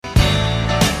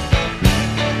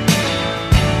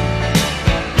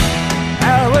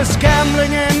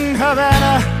gambling in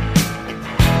Havana.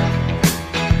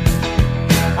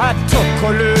 I took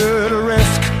a little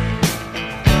risk.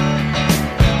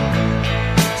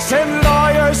 Send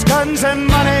lawyers, guns, and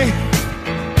money.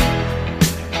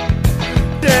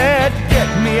 Dad,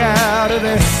 get me out of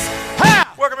this.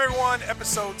 Ha! Welcome, everyone.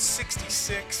 Episode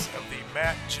 66 of the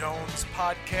Matt Jones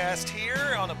podcast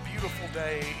here on a beautiful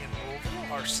day in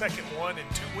Louisville. Our second one in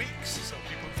 2 weeks. So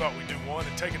people who thought we'd do one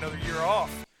and take another year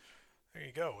off, there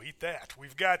you go. Eat that.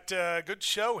 We've got a good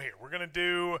show here. We're going to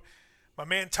do my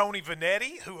man Tony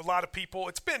Vanetti, who a lot of people,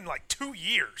 it's been like 2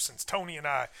 years since Tony and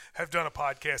I have done a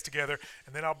podcast together.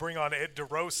 And then I'll bring on Ed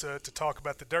DeRosa to talk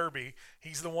about the Derby.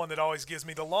 He's the one that always gives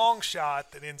me the long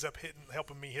shot that ends up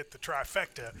helping me hit the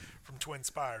trifecta from Twin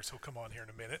Spires. He'll come on here in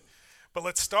a minute. But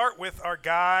let's start with our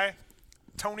guy,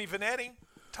 Tony Vanetti.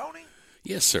 Tony?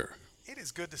 Yes, sir. It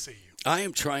is good to see you. I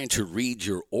am trying to read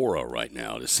your aura right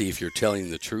now to see if you're telling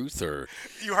the truth or.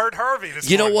 You heard Harvey this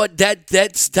You morning. know what?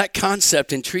 That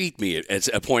concept intrigued me at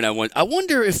a point. I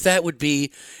wonder if that would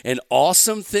be an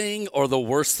awesome thing or the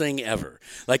worst thing ever.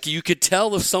 Like you could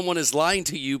tell if someone is lying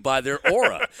to you by their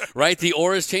aura, right? The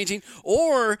aura is changing.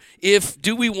 Or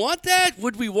do we want that?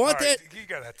 Would we want that? You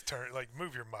gotta have to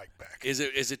move your mic back. Is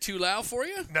it too loud for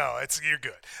you? No, you're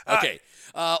good. Okay.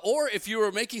 Or if you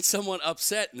were making someone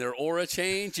upset and their aura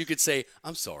changed, you could say,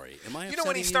 I'm sorry. Am I upsetting you?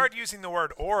 When he started using the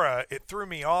word aura, it threw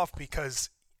me off because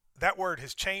that word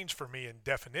has changed for me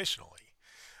definitionally.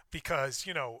 Because,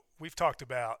 we've talked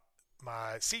about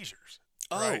my seizures.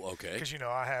 Oh, right? okay. Because,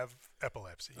 I have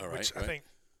epilepsy, All right, which right. I think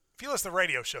if you listen to the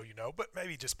radio show, but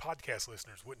maybe just podcast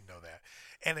listeners wouldn't know that.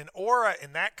 And an aura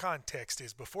in that context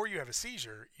is before you have a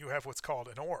seizure, you have what's called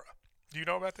an aura. Do you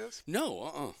know about this?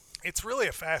 No, It's really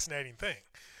a fascinating thing.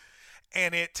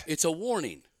 And it's a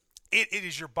warning. It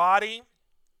is your body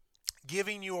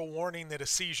giving you a warning that a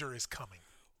seizure is coming.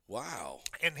 Wow.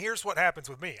 And here's what happens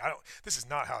with me. This is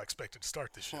not how I expected to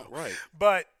start this show. Oh, right.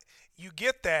 But you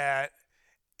get that,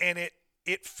 and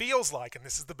it feels like, and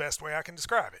this is the best way I can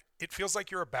describe it, it feels like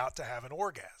you're about to have an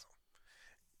orgasm.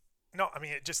 No,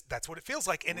 that's what it feels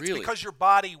like. And Really? It's because your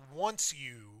body wants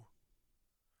you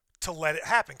to let it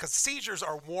happen. Because seizures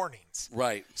are warnings.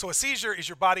 Right. So a seizure is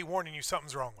your body warning you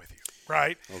something's wrong with you,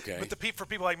 right? Okay. But for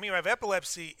people like me who have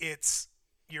epilepsy, it's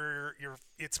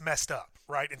messed up,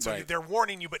 right? And so Right. they're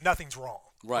warning you, but nothing's wrong,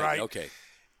 Right. Okay.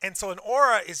 And so an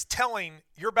aura is telling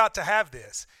you're about to have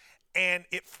this, and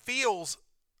it feels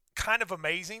kind of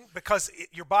amazing because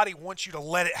your body wants you to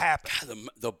let it happen. God,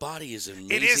 the body is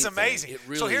amazing. It is amazing. It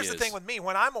really so here's is. the thing with me: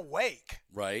 when I'm awake,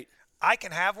 Right. I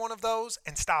can have one of those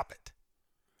and stop it.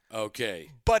 Okay.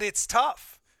 But it's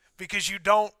tough because you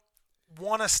don't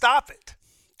want to stop it.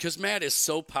 Because Matt is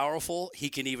so powerful, he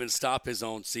can even stop his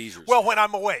own seizures. Well, when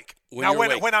I'm awake. When now, you're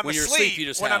awake. when I'm When you're asleep, asleep, you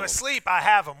just when have I'm them. asleep, I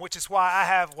have them, which is why I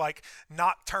have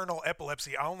nocturnal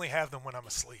epilepsy. I only have them when I'm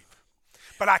asleep,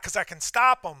 but because I can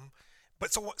stop them.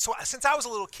 But so since I was a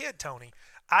little kid, Tony,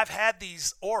 I've had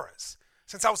these auras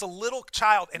since I was a little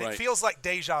child, and Right. it feels like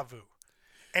deja vu,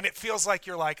 and it feels like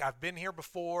you're like I've been here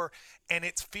before, and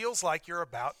it feels like you're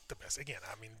about the best. Again,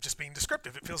 just being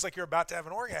descriptive, it feels like you're about to have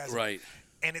an orgasm, Right.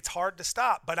 And it's hard to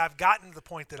stop. But I've gotten to the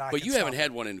point that I. But can you stop haven't it.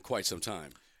 had one in quite some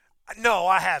time. No,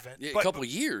 I haven't. Yeah, But- a couple of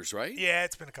years, right? Yeah,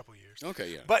 it's been a couple of years. Okay,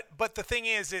 yeah. But the thing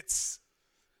is, it's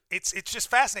just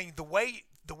fascinating. The way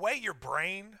your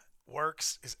brain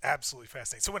works is absolutely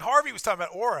fascinating. So when Harvey was talking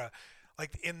about aura,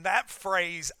 like in that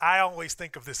phrase, I always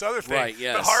think of this other thing. Right,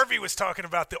 yes. But Harvey was talking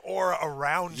about the aura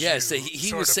around you. Yes, he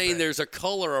sort was of saying thing. there's a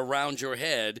color around your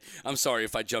head. I'm sorry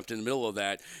if I jumped in the middle of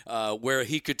that, where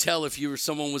he could tell if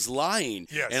someone was lying.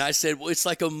 Yes. And I said, well, it's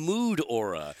like a mood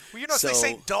aura. Well, they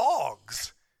say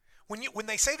dogs. When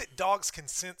they say that dogs can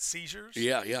sense seizures,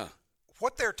 Yeah.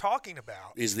 what they're talking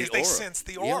about Is the they aura. sense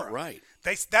the Yeah, aura. right.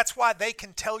 That's why they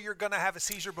can tell you're going to have a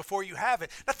seizure before you have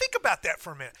it. Now think about that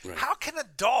for a minute. Right. How can a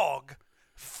dog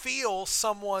feel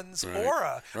someone's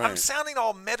aura? I'm right. sounding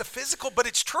all metaphysical, but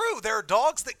it's true. There are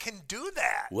dogs that can do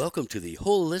that. Welcome to the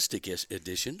holistic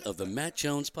edition of the Matt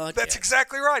Jones podcast. That's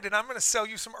exactly right. And I'm going to sell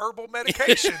you some herbal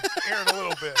medication here in a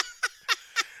little bit.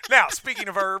 Now, speaking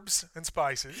of herbs and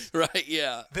spices, Right,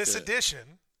 yeah. this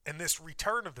edition and this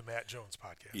return of the Matt Jones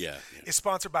podcast Yeah. is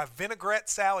sponsored by Vinaigrette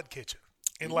Salad Kitchen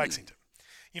in Lexington.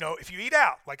 If you eat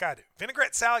out like I do,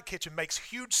 Vinaigrette Salad Kitchen makes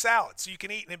huge salads so you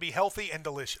can eat and be healthy and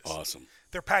delicious. Awesome.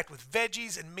 They're packed with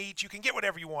veggies and meats. You can get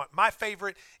whatever you want. My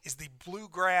favorite is the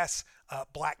bluegrass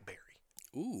blackberry.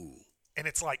 Ooh. And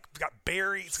it's got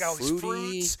berry. It's got all these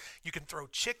Fruity. fruits. You can throw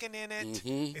chicken in it.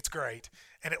 Mm-hmm. It's great.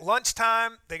 And at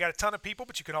lunchtime, they got a ton of people,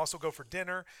 but you can also go for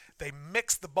dinner. They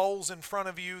mix the bowls in front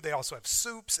of you. They also have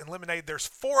soups and lemonade. There's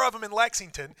 4 of them in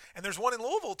Lexington, and there's one in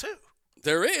Louisville, too.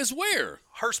 There is? Where?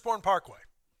 Hurstbourne Parkway.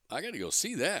 I got to go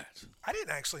see that. I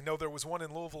didn't actually know there was one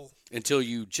in Louisville. Until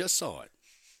you just saw it.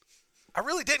 I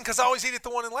really didn't because I always eat at the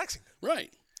one in Lexington.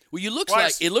 Right. Well,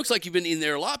 it looks like you've been in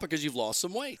there a lot because you've lost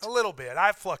some weight. A little bit.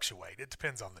 I fluctuate. It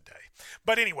depends on the day.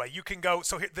 But anyway, you can go.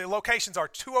 So here, the locations are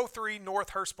 203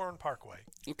 North Hurstbourne Parkway.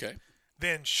 Okay.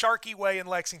 Then Sharkey Way in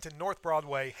Lexington, North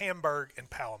Broadway, Hamburg, and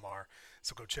Palomar.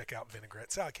 So go check out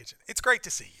Vinaigrette Salad Kitchen. It's great to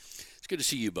see you. It's good to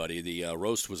see you, buddy. The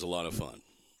roast was a lot of fun.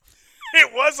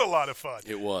 It was a lot of fun.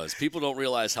 It was. People don't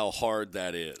realize how hard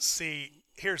that is. See,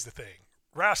 here's the thing.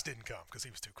 Rouse didn't come because he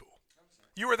was too cool.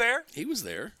 You were there? He was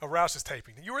there. Oh, Rouse is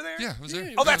taping. You were there? Yeah, I was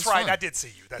there. Oh, that's right. Fun. I did see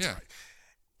you. That's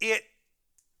right.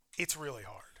 It's really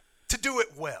hard to do it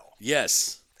well.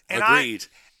 Yes. And agreed.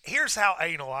 Here's how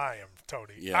anal I am,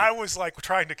 Tony. Yeah. I was like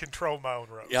trying to control my own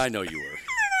roast. Yeah, I know you were.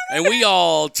 And we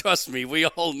all, trust me, we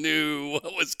all knew what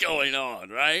was going on,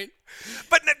 right?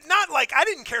 But not like I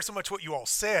didn't care so much what you all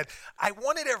said. I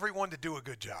wanted everyone to do a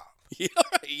good job. Yeah,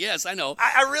 yes, I know.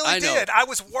 I really did. Know. I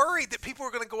was worried that people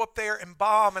were going to go up there and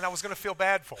bomb, and I was going to feel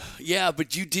bad for them. Yeah, but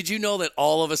did you know that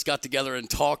all of us got together and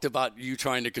talked about you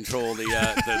trying to control the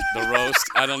roast?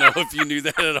 I don't know if you knew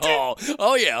that at all.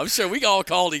 Oh, yeah, I'm sure. We all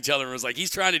called each other and was like, he's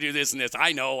trying to do this and this.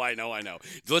 I know.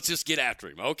 Let's just get after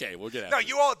him. Okay, we'll get after him. No,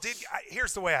 you all did.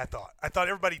 Here's the way I thought. I thought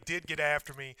everybody did get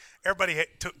after me. Everybody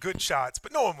took good shots,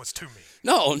 but no one was to me.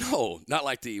 No, not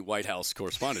like the White House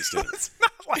Correspondents' Dinner. It's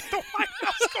not like the White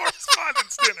House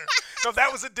Correspondents' Dinner. No,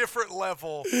 that was a different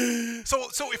level.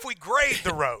 So if we grade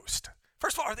the roast,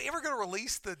 first of all, are they ever going to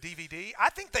release the DVD? I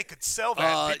think they could sell that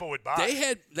and people would buy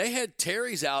it. They had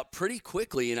Terry's out pretty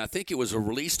quickly, and I think it was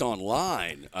released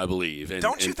online, I believe.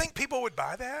 Don't you think people would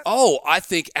buy that? Oh, I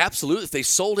think absolutely. If they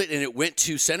sold it and it went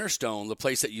to Centerstone, the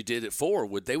place that you did it for,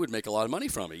 they would make a lot of money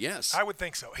from it, yes. I would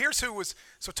think so. Here's who was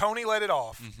 – so Tony let it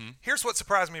off. Mm-hmm. Here's what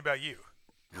surprised me about you.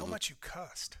 How much you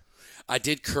cussed. I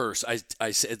did curse.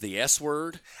 I said the S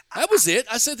word. That was it.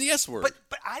 I said the S word.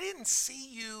 But I didn't see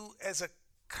you as a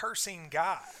cursing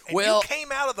guy. And you came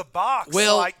out of the box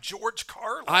like George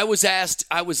Carlin. I was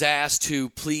asked to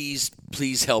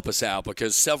please help us out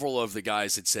because several of the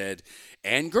guys had said,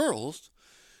 and girls,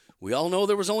 we all know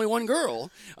there was only one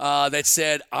girl that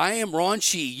said, I am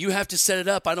raunchy. You have to set it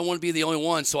up. I don't want to be the only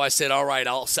one. So I said, all right,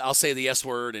 I'll say the S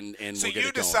word and so we'll get it going.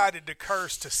 You decided to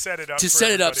curse to set it up. To set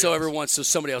it up so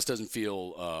somebody else doesn't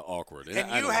feel awkward.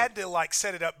 And you had to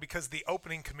set it up because the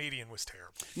opening comedian was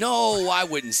terrible. No, I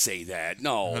wouldn't say that.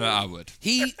 No, I would.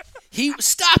 He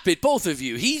stop it, both of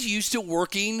you. He's used to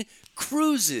working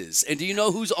cruises, and do you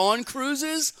know who's on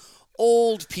cruises?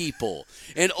 Old people.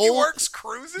 And he works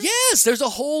cruises? Yes, there's a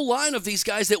whole line of these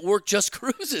guys that work just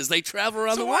cruises. They travel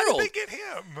around the world. So why did they get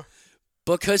him?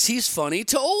 Because he's funny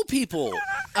to old people.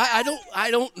 I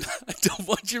don't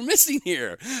what you're missing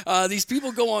here. These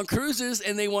people go on cruises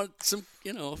and they want some,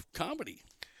 comedy.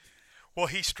 Well,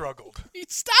 he struggled.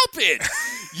 Stop it.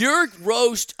 Your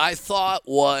roast, I thought,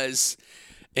 was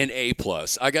an A+.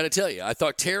 I got to tell you, I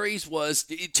thought Terry's was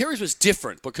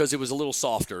different because it was a little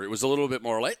softer. It was a little bit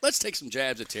more like, let's take some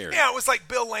jabs at Terry. Yeah, it was like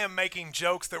Bill Lamb making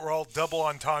jokes that were all double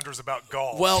entendres about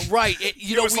golf. Well, right.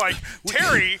 It was like,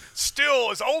 Terry still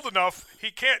is old enough,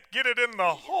 he can't get it in the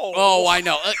hole. Oh, I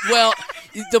know. Well,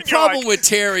 the problem with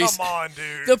Terry's... Come on,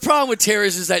 dude. The problem with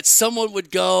Terry's is that someone would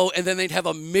go and then they'd have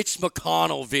a Mitch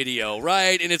McConnell video,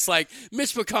 right? And it's like,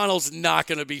 Mitch McConnell's not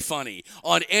going to be funny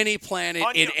on any planet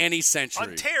in any century.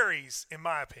 On Terry's, in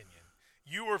my opinion,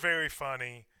 you were very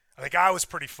funny. I think I was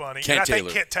pretty funny. Kent Taylor.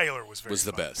 Think Kent Taylor was very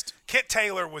the funny. best. Kent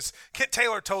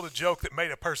Taylor told a joke that made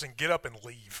a person get up and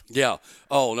leave. Yeah.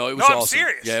 Oh, no, it was awesome. I'm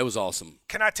serious. Yeah, it was awesome.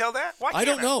 Can I tell that? Why can't I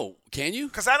don't know. Can you?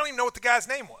 Because I don't even know what the guy's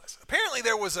name was. Apparently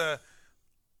there was a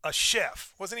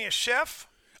chef. Wasn't he a chef?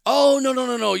 Oh,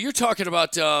 no. You're talking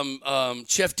about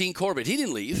Chef Dean Corbett. He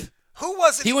didn't leave. Who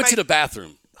was it? He went to the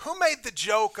bathroom. Who made the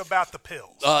joke about the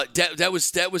pills?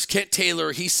 That was Kent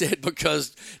Taylor. He said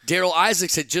because Daryl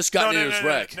Isaacs had just gotten in his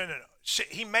wreck. No.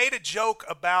 He made a joke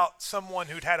about someone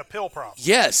who'd had a pill problem.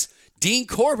 Yes. Dean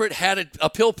Corbett had a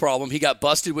pill problem. He got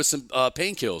busted with some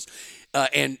painkillers.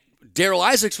 And Daryl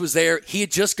Isaacs was there. He had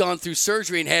just gone through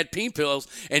surgery and had pain pills.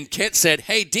 And Kent said,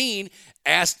 hey, Dean,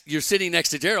 you're sitting next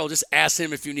to Daryl. Just ask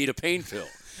him if you need a pain pill.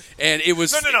 And it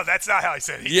was no. That's not how he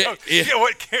said it.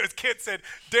 What Kent said.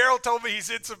 Daryl told me he's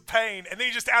in some pain, and then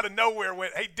he just out of nowhere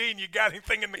went, "Hey, Dean, you got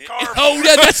anything in the car?" Oh,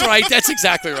 yeah, that's right. That's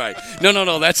exactly right.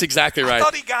 No, that's exactly right. I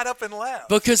thought he got up and left.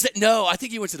 Because I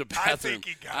think he went to the bathroom. I think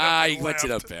he got up and left. He went to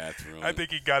the bathroom. I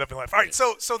think he got up and left. All right,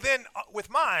 so then with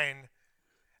mine,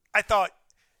 I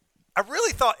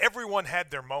really thought everyone had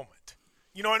their moment.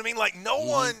 You know what I mean? Like no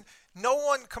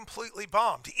one completely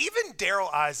bombed. Even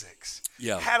Daryl Isaacs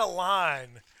had a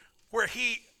line where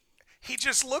he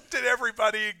just looked at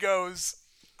everybody and goes,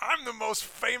 I'm the most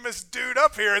famous dude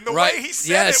up here. And the way he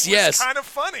said it was kind of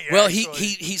funny. Well, actually.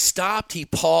 he stopped. He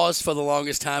paused for the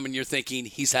longest time, and you're thinking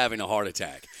he's having a heart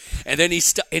attack. And then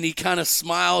he kind of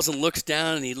smiles and looks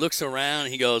down, and he looks around,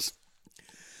 and he goes,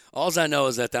 all I know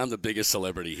is that I'm the biggest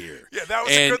celebrity here. Yeah, that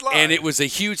was a good line. And it was a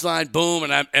huge line, boom.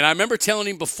 And I remember telling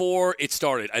him before it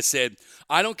started, I said,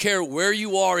 I don't care where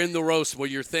you are in the roast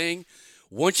with your thing.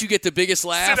 Once you get the biggest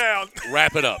laugh, sit down.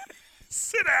 Wrap it up.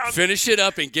 Sit down. Finish it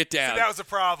up and get down. See, that was the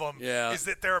problem. Yeah. Is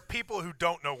that there are people who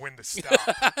don't know when to stop.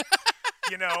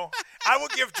 I will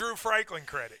give Drew Franklin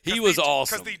credit. He was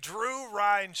awesome. Because the Drew,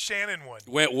 Ryan, Shannon one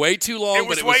went way too long,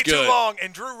 but it was way good. too long,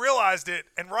 and Drew realized it,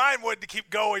 and Ryan wanted to keep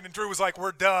going, and Drew was like,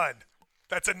 we're done.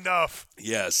 That's enough.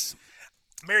 Yes.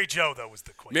 Mary Jo, though, was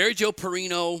the queen. Mary Jo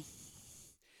Perino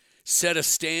set a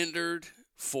standard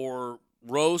for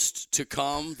roast to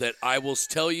come that I will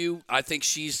tell you, I think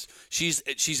she's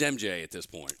MJ at this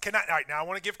point. All right, now I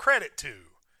want to give credit to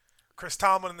Chris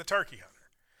Tomlin and the Turkey Hunter.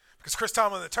 Because Chris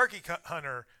Tomlin and the Turkey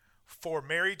Hunter, for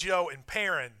Mary Jo and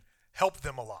Perrin, helped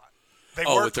them a lot. They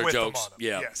worked with their with jokes. them on them.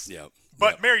 Yeah, yes. yeah.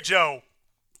 But yeah. Mary Jo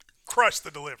crushed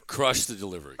the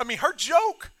delivery. I mean, her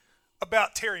joke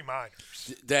about Terry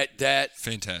Miners. That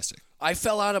fantastic. I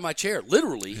fell out of my chair,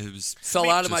 literally.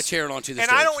 Out of my chair and onto the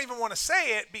stage. And I don't even want to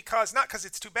say it not because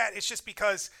it's too bad. It's just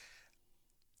because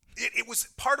it was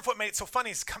part of what made it so funny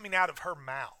is coming out of her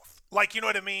mouth. Like, you know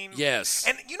what I mean? Yes.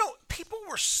 And, people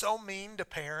were so mean to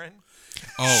Perrin.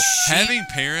 Oh, having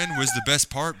Perrin was the best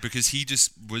part because he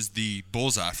just was the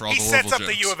bullseye for all the Louisville jokes. He sets up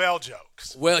the U of L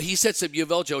jokes. Well, he sets up U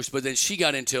of L jokes, but then she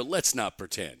got into, let's not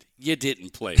pretend. You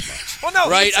didn't play much. Well, no,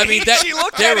 right? She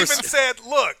looked at him and said,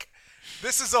 look,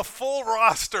 this is a full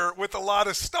roster with a lot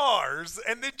of stars.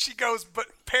 And then she goes, but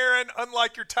Perrin,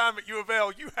 unlike your time at U of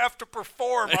L, you have to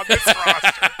perform on this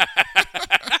roster.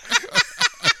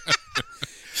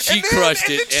 She crushed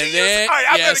it. And then,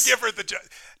 I'm going to give her the joke.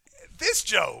 This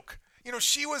joke,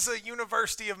 she was a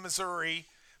University of Missouri.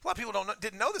 A lot of people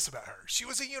didn't know this about her. She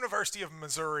was a University of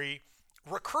Missouri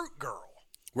recruit girl.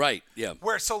 Right, yeah.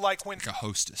 When like a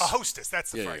hostess. A hostess,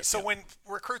 that's the phrase. Yeah, so when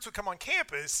recruits would come on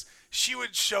campus, she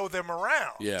would show them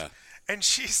around. Yeah. And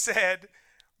she said,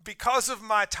 because of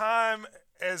my time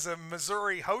as a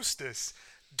Missouri hostess,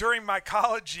 during my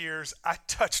college years, I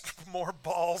touched more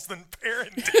balls than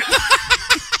Perrin did.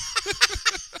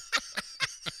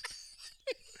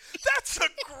 That's a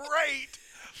great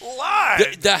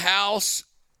line. The house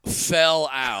fell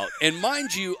out. And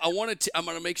mind you, I'm going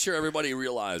to make sure everybody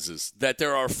realizes that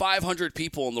there are 500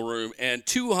 people in the room and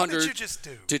 200 what did you just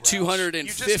do, to Roush? 250.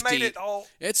 You just made it all.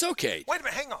 It's okay. Wait a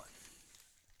minute, hang on.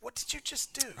 What did you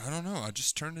just do? I don't know. I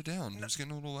just turned it down. It was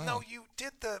getting a little loud. No, you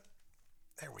did the.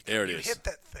 There we go. There it you is. hit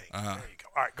that thing. Uh-huh. There you go.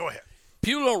 All right, go ahead.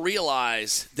 People don't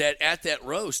realize that at that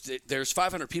roast, there's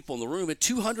 500 people in the room, and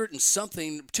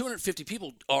 250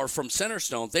 people are from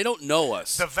Centerstone. They don't know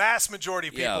us. The vast majority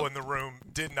of people in the room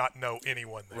did not know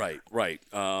anyone there. Right.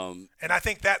 And I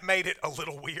think that made it a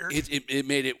little weird. It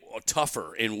made it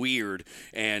tougher and weird,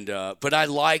 and but I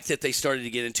like that they started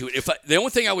to get into it. The only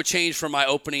thing I would change from my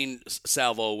opening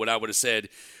salvo, what I would have said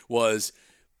was,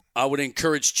 I would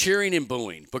encourage cheering and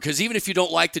booing, because even if you don't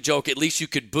like the joke, at least you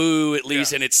could boo at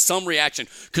least, and it's some reaction,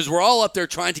 because we're all up there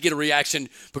trying to get a reaction,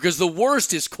 because the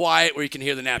worst is quiet where you can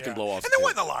hear the napkin blow off. And there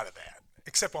wasn't a lot of that,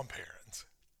 except on Perrin's.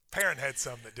 Perrin had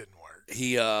some that didn't work.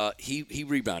 He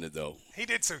rebounded, though. He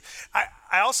did so. I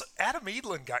also, Adam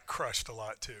Edlin got crushed a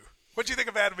lot, too. What do you think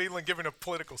of Adam Edlin giving a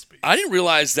political speech? I didn't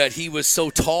realize that he was so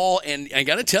tall, and I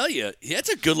got to tell you, that's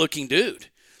a good-looking dude.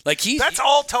 That's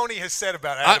all Tony has said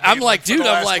about Adam. I'm like, dude,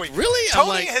 week. Really?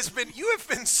 Tony you have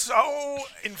been so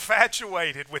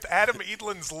infatuated with Adam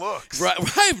Edlin's looks. Right,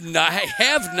 I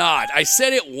have not. I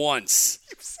said it once.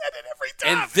 You've said it every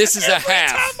time. And this is a half.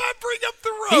 Every time I bring up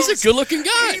the roast, he's a good-looking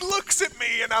guy. He looks at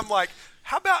me, and I'm like,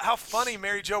 how about how funny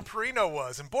Mary Jo Perino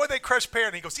was? And boy, they crushed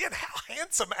Perrin. He goes, yeah, and how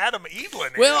handsome Adam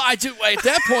Edlin is. Well, I do. At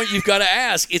that point, you've got to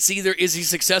ask. It's either, is he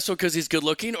successful because he's good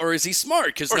looking, or is he smart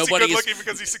because nobody is good looking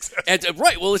because he's successful?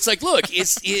 Right. Well, it's like, look,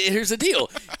 here's the deal.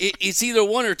 It's either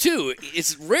one or two.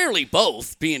 It's rarely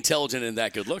both. Be intelligent and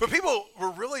that good looking. But people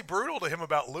were really brutal to him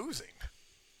about losing.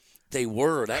 They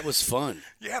were. That was fun.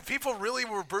 Yeah, people really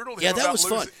were brutal to him about losing. Yeah, that was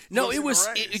fun. No, it was.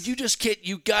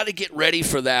 You got to get ready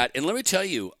for that. And let me tell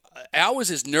you, I was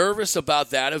as nervous about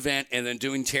that event and then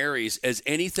doing Terry's as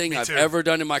anything I've ever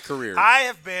done in my career.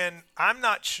 I'm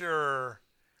not sure.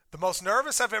 The most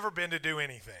nervous I've ever been to do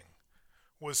anything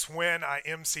was when I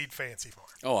emceed Fancy Farm.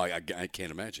 Oh, I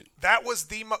can't imagine. That was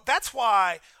that's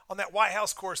why on that White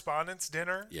House Correspondents'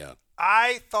 Dinner, yeah,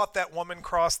 I thought that woman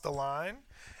crossed the line.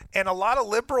 And a lot of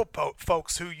liberal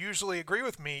folks who usually agree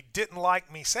with me didn't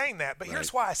like me saying that. But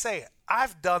here's why I say it.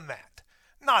 I've done that.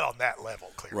 Not on that level,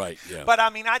 clearly. Right, yeah. But,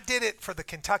 I mean, I did it for the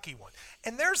Kentucky one.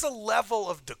 And there's a level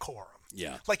of decorum.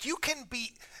 Yeah. Like, you can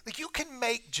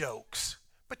make jokes,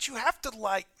 but you have to,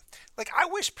 like, I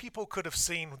wish people could have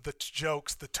seen the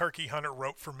jokes the turkey hunter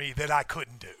wrote for me that I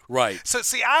couldn't do. Right. So,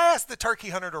 see, I asked the turkey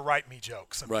hunter to write me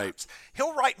jokes sometimes. Right.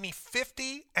 He'll write me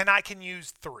 50, and I can use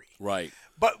 3. Right.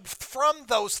 But from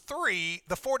those 3,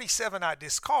 the 47 I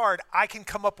discard, I can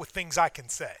come up with things I can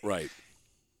say. Right.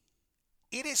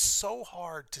 It is so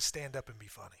hard to stand up and be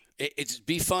funny. It's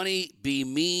be funny, be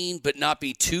mean, but not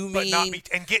be too mean.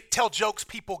 And tell jokes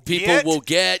people will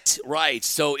get. Right.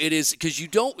 So it is because you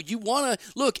want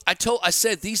to look. I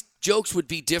said these jokes would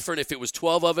be different if it was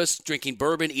 12 of us drinking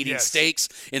bourbon, eating steaks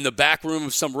in the back room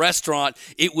of some restaurant.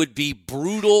 It would be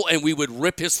brutal, and we would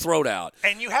rip his throat out.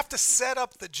 And you have to set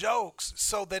up the jokes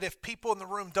so that if people in the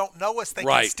room don't know us, they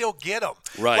can still get them.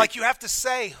 Right. Like you have to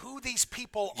say who these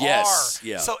people are.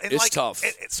 Yeah. So it's tough.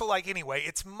 Anyway,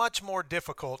 it's much more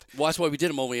difficult. Well, that's why we did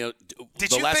them only. Did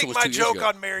the you last think one was my 2 years joke ago.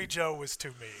 on Mary Jo was too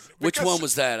mean? Which one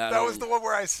was that? That was the one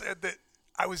where I said that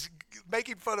I was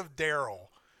making fun of Daryl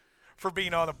for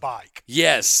being on a bike.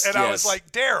 Yes. And I was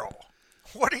like, Daryl,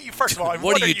 what are you? First of all,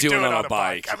 what are you doing on a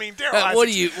bike? I mean, Daryl, what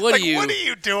are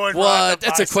you doing? Well,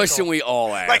 that's a question we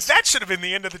all ask. Like that should have been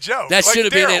the end of the joke. That should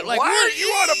have been it. Like, why are you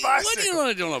on a bicycle? What do you want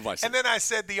to do on a bicycle? And then I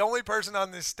said the only person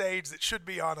on this stage that should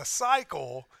be on a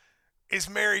cycle is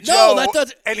Mary Jo. No, that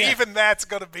doesn't. And even that's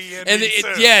going to be in. And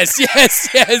soon. Yes.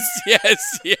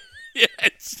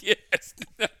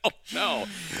 No.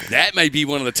 That may be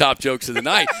one of the top jokes of the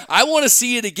night. I want to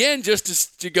see it again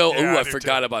just to go, I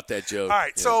forgot about that joke. All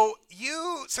right, so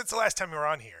since the last time you were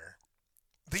on here,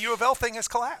 the U of L thing has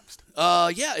collapsed.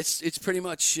 It's pretty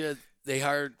much they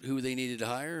hired who they needed to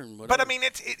hire and whatever. But I mean,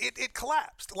 it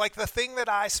collapsed. Like the thing that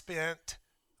I spent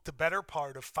the better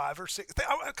part of 5 or 6,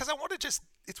 because I want to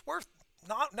it's worth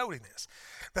not noting this.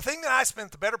 The thing that I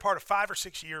spent the better part of 5 or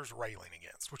 6 years railing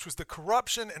against, which was the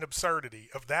corruption and absurdity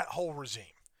of that whole regime.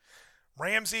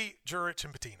 Ramsey, Jurich,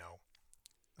 and Pitino,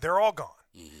 they're all gone.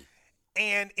 Mm-hmm.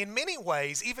 And in many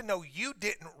ways, even though you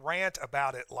didn't rant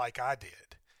about it like I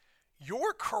did,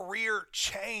 your career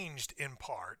changed in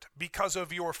part because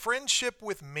of your friendship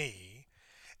with me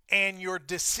and your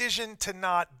decision to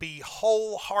not be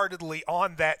wholeheartedly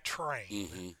on that train.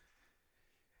 Mm-hmm.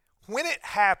 When it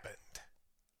happened,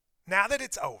 now that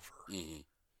it's over,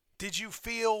 did you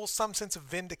feel some sense of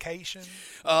vindication?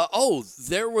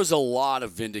 There was a lot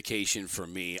of vindication for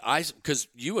me. Because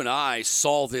you and I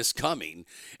saw this coming,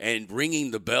 and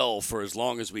ringing the bell for as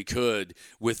long as we could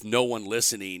with no one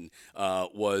listening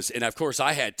and of course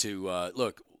I had to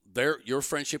look. Your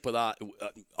friendship with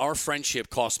our friendship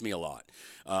cost me a lot.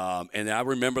 And I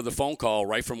remember the phone call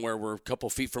right from where we're a couple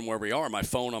feet from where we are. My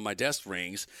phone on my desk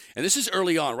rings, and this is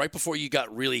early on, right before you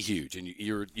got really huge, and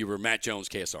you were Matt Jones,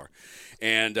 KSR,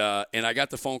 and I got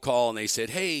the phone call, and they said,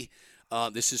 "Hey,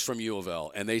 this is from U of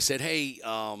L," and they said, "Hey,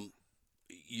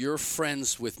 you're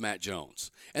friends with Matt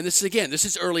Jones," and this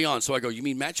is early on, so I go, "You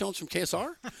mean Matt Jones from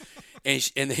KSR?"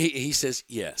 and he says,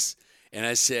 "Yes," and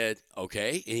I said,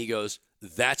 "Okay," and he goes,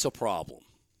 "That's a problem."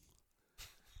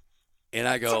 And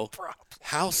I go,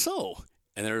 "How so?"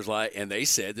 And they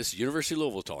said, this is University of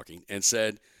Louisville talking, and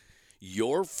said,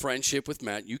 "Your friendship with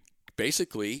Matt, you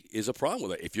basically is a problem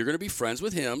with it. If you're going to be friends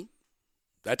with him,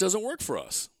 that doesn't work for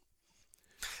us."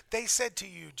 They said to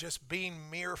you, just being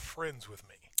mere friends with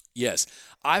me. Yes.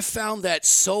 I found that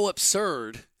so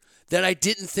absurd that I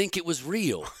didn't think it was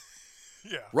real.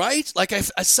 Yeah. Right? Like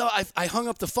I hung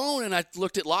up the phone and I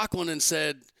looked at Lachlan and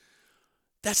said,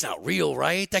 "That's not real,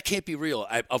 right? That can't be real."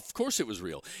 Of course it was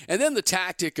real. And then the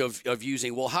tactic of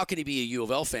using, well, how can he be a U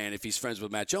of L fan if he's friends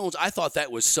with Matt Jones? I thought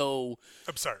that was so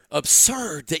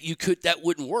absurd that that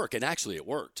wouldn't work. And actually it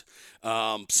worked.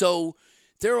 So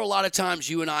there were a lot of times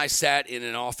you and I sat in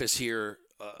an office here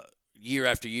year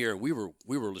after year. We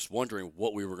were just wondering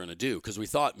what we were going to do because we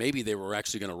thought maybe they were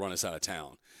actually going to run us out of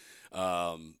town.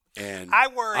 And I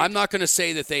worried. I'm not going to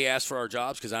say that they asked for our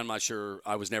jobs because I'm not sure.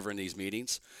 I was never in these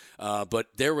meetings. But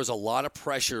there was a lot of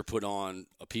pressure put on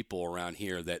people around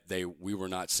here that we were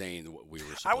not saying what we were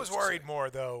supposed to say. I was worried more,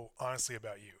 though, honestly,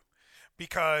 about you.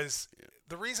 Because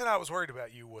the reason I was worried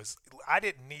about you was I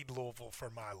didn't need Louisville for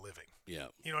my living. Yeah.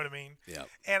 You know what I mean? Yeah.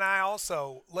 And I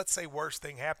also, let's say worst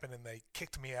thing happened and they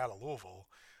kicked me out of Louisville,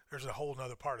 there's a whole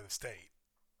other part of the state,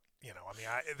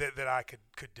 that I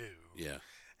could do. Yeah.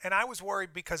 And I was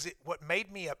worried because what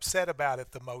made me upset about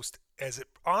it the most,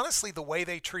 honestly, the way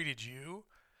they treated you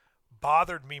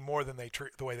bothered me more than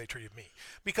the way they treated me.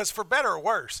 Because for better or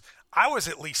worse, I was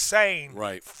at least saying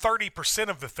 30%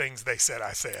 of the things they said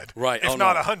I said, if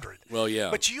not 100. Well, yeah.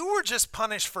 But you were just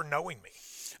punished for knowing me.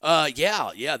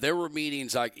 Yeah. There were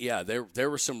meetings. There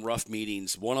were some rough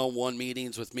meetings, one-on-one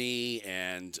meetings with me,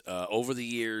 and over the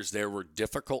years there were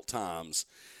difficult times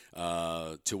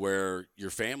to where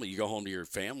you go home to your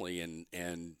family,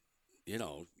 and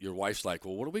your wife's like,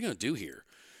 well, what are we going to do here?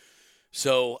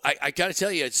 So I got to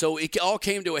tell you, so it all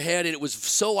came to a head, and it was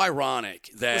so ironic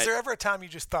that. Was there ever a time you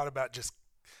just thought about just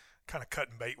kind of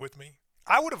cutting bait with me?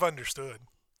 I would have understood.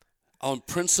 On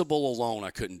principle alone, I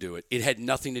couldn't do it. It had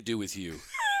nothing to do with you.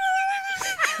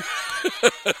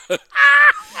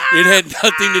 It had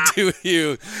nothing to do with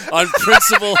you. On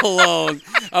principle alone,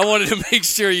 I wanted to make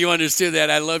sure you understood that.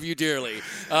 I love you dearly.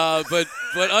 But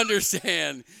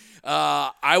understand,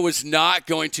 I was not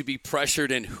going to be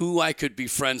pressured in who I could be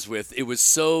friends with. It was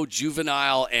so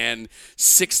juvenile and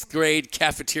sixth grade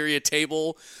cafeteria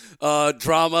table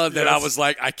drama that I was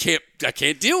like, I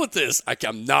can't deal with this.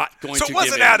 I'm not going to. So it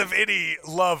wasn't out of any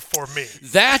love for me.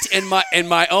 That and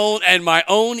my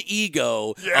own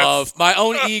ego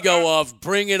of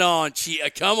bring it on.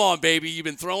 Come on, baby. You've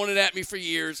been throwing it at me for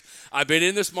years. I've been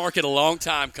in this market a long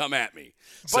time. Come at me.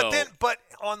 But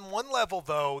on one level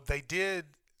though, they did.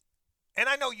 And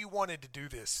I know you wanted to do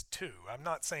this too. I'm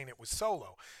not saying it was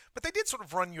solo, but they did sort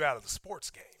of run you out of the sports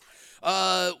game.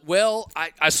 Well,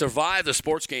 I survived the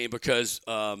sports game because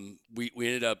we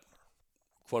ended up,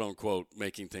 quote unquote,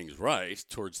 making things right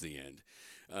towards the end.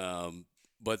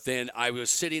 But then I was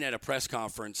sitting at a press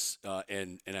conference,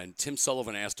 and Tim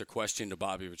Sullivan asked a question to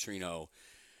Bobby Petrino.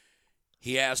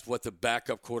 He asked what the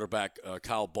backup quarterback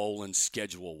Kyle Boland's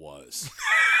schedule was,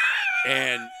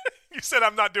 and. You said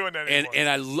I'm not doing that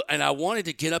anymore. And I wanted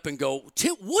to get up and go,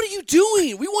 Tim, what are you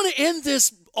doing? We want to end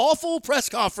this awful press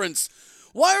conference.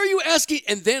 Why are you asking?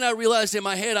 And then I realized in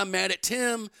my head I'm mad at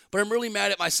Tim, but I'm really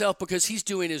mad at myself because he's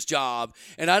doing his job,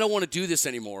 and I don't want to do this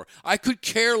anymore. I could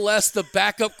care less the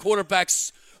backup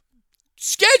quarterback's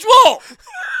schedule.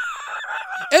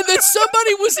 And that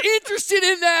somebody was interested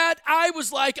in that, I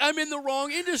was like, I'm in the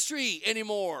wrong industry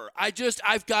anymore.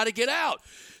 I've got to get out.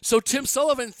 So Tim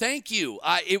Sullivan, thank you.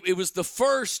 It was the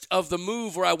first of the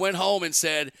move where I went home and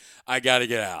said, I got to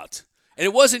get out. And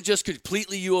it wasn't just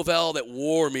completely U of L that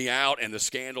wore me out and the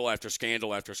scandal after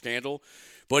scandal after scandal,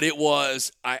 but it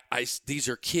was these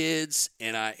are kids,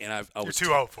 and I was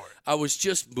too old for it. I was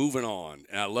just moving on,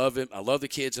 and I love it. I love the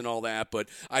kids and all that, but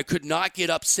I could not get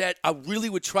upset. I really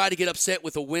would try to get upset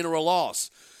with a win or a loss,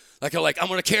 I'm going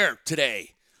to care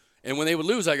today. And when they would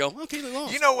lose, I go, okay, they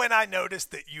lost. You know, when I noticed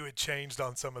that you had changed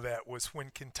on some of that was when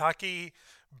Kentucky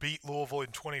beat Louisville in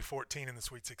 2014 in the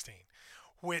Sweet 16,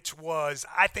 which was,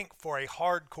 I think, for a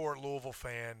hardcore Louisville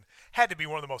fan, had to be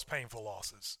one of the most painful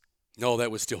losses. No,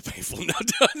 that was still painful.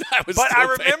 But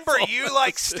I remember you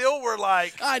still were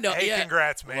like, I know, hey,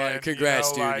 congrats, man. Well,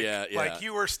 congrats, dude. Yeah. Like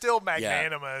you were still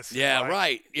magnanimous. Yeah,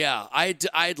 right. Yeah,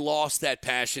 I'd lost that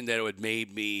passion that had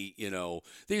made me.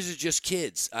 These are just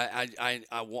kids. I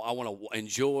want to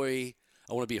enjoy.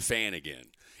 I want to be a fan again.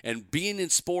 And being in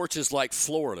sports is like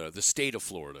Florida, the state of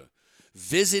Florida.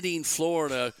 Visiting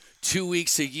Florida 2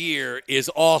 weeks a year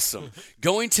is awesome.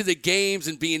 Going to the games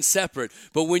and being separate.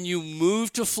 But when you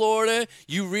move to Florida,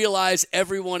 you realize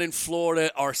everyone in Florida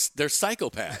they're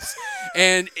psychopaths.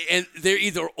 and they're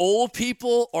either old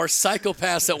people or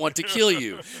psychopaths that want to kill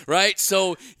you, right?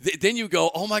 So then you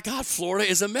go, oh my God, Florida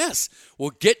is a mess.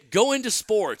 Well, go into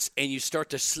sports, and you start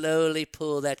to slowly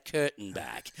pull that curtain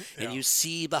back. Yeah. And you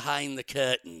see behind the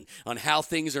curtain on how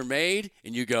things are made,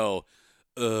 and you go,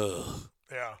 ugh.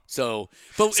 Yeah. So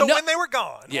when they were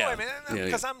gone, yeah,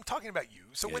 because I'm talking about you.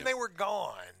 So when they were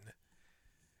gone,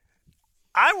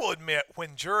 I will admit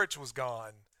when Jurich was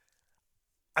gone,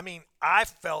 I mean, I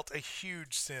felt a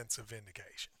huge sense of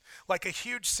vindication, like a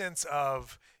huge sense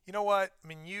of, you know what? I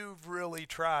mean, you've really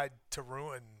tried to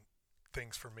ruin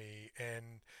things for me,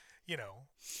 and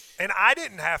and I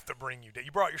didn't have to bring you down.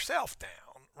 You brought yourself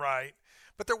down, right?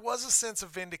 But there was a sense of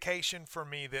vindication for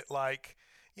me that, like,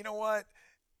 you know what?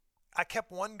 I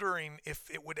kept wondering if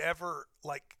it would ever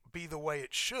be the way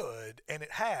it should, and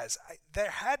it has. There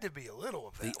had to be a little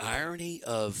of that. The irony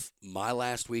of my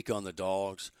last week on the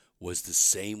Dogs was the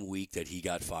same week that he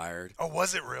got fired. Oh,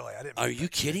 was it really? I didn't. Are you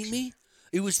kidding me?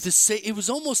 It was the same. It was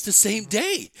almost the same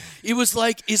day. It was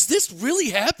like, is this really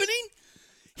happening?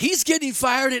 He's getting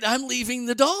fired, and I'm leaving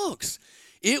the Dogs.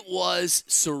 It was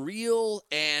surreal,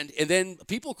 and then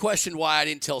people questioned why I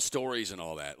didn't tell stories and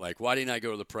all that. Like, why didn't I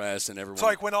go to the press and everyone? So,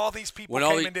 like, when all these people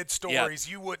came and did stories,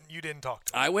 you didn't talk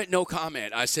to them. I went no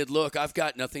comment. I said, look, I've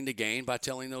got nothing to gain by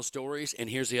telling those stories,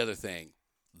 and here's the other thing.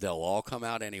 they'll all come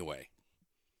out anyway.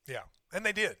 Yeah. And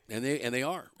they did. And they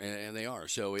are.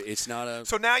 So it's not a.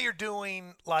 So now you're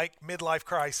doing like midlife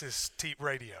crisis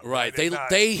radio. Right.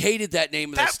 They hated that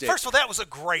name of that stick. First of all, that was a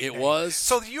great name. It was.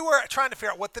 So you were trying to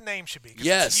figure out what the name should be.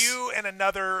 Yes. It's you and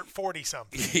another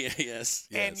 40-something. Yes.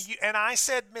 And I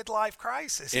said midlife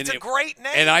crisis. It's a great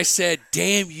name. And I said,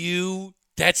 damn you.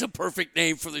 That's a perfect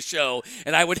name for the show,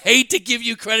 and I would hate to give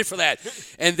you credit for that.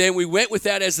 And then we went with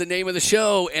that as the name of the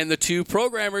show, and the two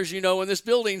programmers, in this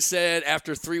building said,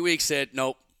 after 3 weeks, said,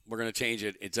 nope, we're going to change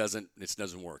it. It doesn't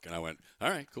work. And I went, all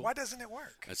right, cool. Why doesn't it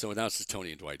work? And so now it's the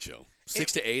Tony and Dwight show,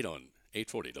 6 to 8 on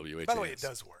 840 WHAS. By the way, it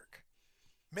does work.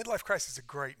 Midlife crisis is a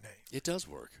great name. It does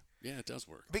work. Yeah, it does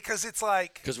work. Because it's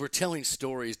like... Because we're telling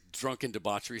stories, drunken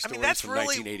debauchery stories that's from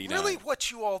really, 1989. really what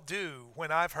you all do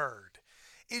when I've heard.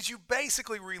 Is you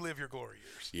basically relive your glory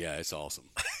years. Yeah, it's awesome.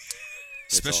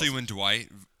 Especially when Dwight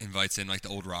invites in like the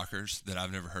old rockers that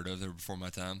I've never heard of. They were before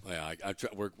my time. Yeah,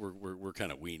 we're kind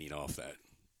of weaning off that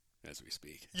as we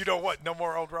speak. You know what? No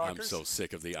more old rockers? I'm so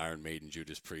sick of the Iron Maiden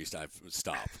Judas Priest. I've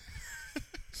stopped.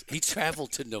 He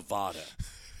traveled to Nevada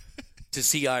to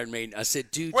see Iron Maiden. I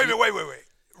said, dude. Wait.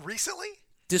 Recently?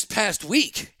 This past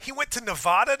week. He went to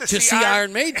Nevada to see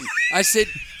Iron Maiden. I said,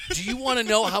 do you want to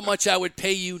know how much I would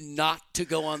pay you not to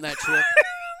go on that trip?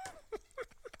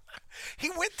 He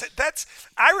went to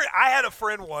I had a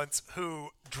friend once who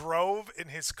drove in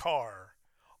his car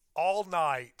all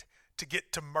night to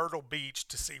get to Myrtle Beach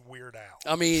to see Weird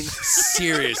Al. I mean,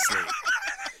 seriously.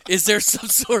 Is there some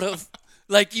sort of,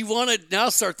 you want to now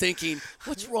start thinking,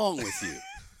 what's wrong with you?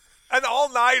 An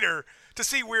all-nighter to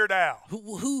see Weird Al.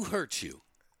 Who hurt you?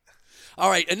 All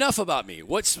right, enough about me.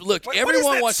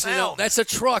 Everyone wants to know. That's a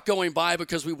truck going by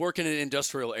because we work in an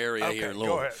industrial area here in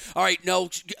Louisville. Go ahead. All right, no.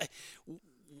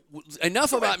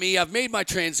 Enough about me. I've made my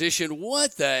transition.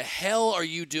 What the hell are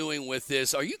you doing with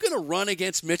this? Are you going to run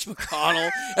against Mitch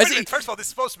McConnell? First of all, this is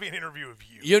supposed to be an interview of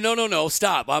you. No.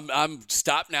 Stop. I'm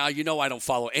stop now. I don't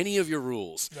follow any of your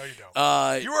rules. No, you don't.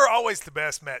 You are always the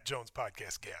best Matt Jones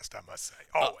podcast guest, I must say.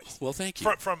 Always. Well, thank you.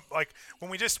 From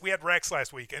when we had Rex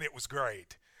last week, and it was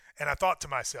great. And I thought to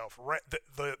myself,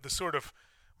 the sort of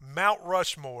Mount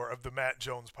Rushmore of the Matt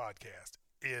Jones podcast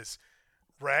is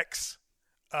Rex,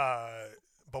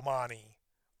 Bomani,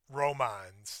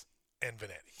 Romines, and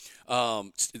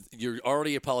Vanetti. You're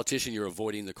already a politician. You're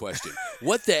avoiding the question.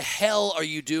 What the hell are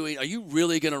you doing? Are you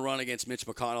really going to run against Mitch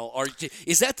McConnell? Or do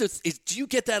you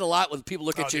get that a lot when people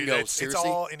look at you and go, seriously? It's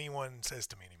all anyone says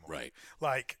to me anymore.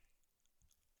 Right.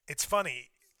 It's funny.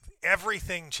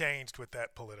 Everything changed with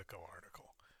that Politico article.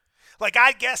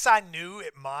 I guess I knew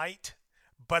it might,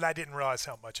 but I didn't realize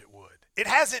how much it would. It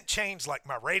hasn't changed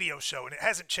my radio show, and it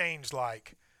hasn't changed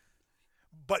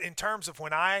but in terms of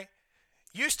when I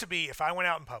used to be, if I went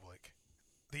out in public,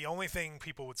 the only thing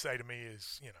people would say to me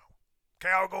is,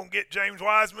 Cal going to get James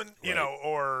Wiseman,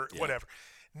 or whatever.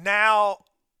 Now,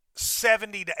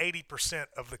 70 to 80%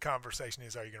 of the conversation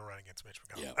is, are you going to run against Mitch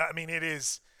McConnell? Yeah. I mean,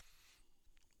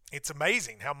 it's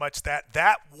amazing how much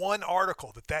that one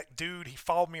article that dude, he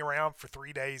followed me around for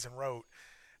 3 days and wrote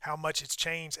how much it's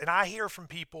changed. And I hear from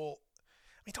people,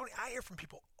 Tony, I hear from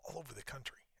people all over the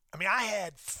country. I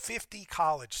had 50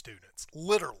 college students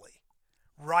literally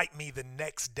write me the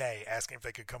next day asking if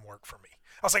they could come work for me.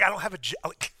 I was like, I don't have a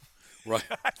job. Right.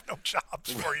 I have no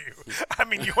jobs for you. What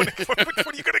are you going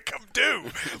to come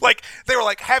do? They were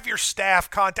like, have your staff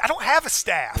contact. I don't have a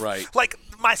staff. Right.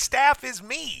 My staff is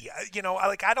me. I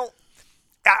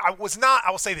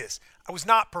will say this. I was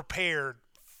not prepared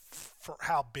for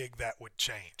how big that would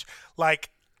change.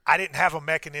 I didn't have a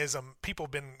mechanism. People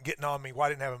have been getting on me. Why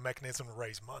didn't I have a mechanism to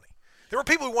raise money? There were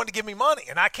people who wanted to give me money,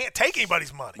 and I can't take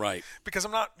anybody's money. Right. Because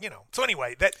I'm not, So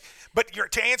anyway, to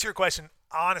answer your question,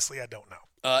 honestly, I don't know.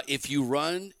 If you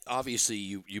run, obviously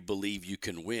you believe you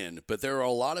can win, but there are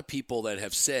a lot of people that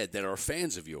have said, that are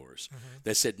fans of yours,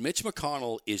 that said Mitch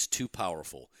McConnell is too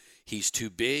powerful. He's too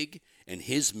big, and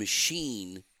his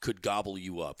machine could gobble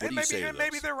you up. What do you say to those?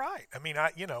 Maybe they're right.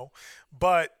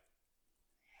 But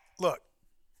look,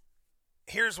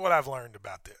 here's what I've learned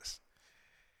about this.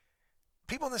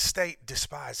 People in this state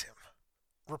despise him,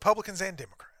 Republicans and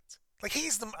Democrats.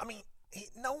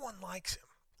 No one likes him.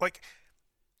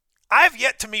 I've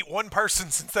yet to meet one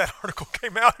person since that article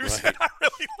came out who said, I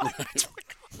really like Mitch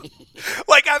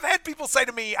McConnell. I've had people say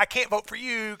to me, I can't vote for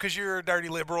you because you're a dirty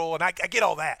liberal, and I get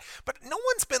all that. But no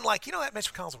one's been like, that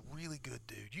Mitch McConnell's a really good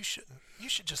dude. You should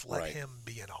just let him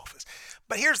be in office.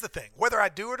 But here's the thing. Whether I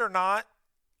do it or not,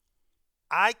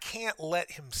 I can't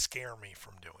let him scare me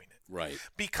from doing it. Right.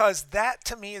 Because that,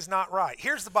 to me, is not right.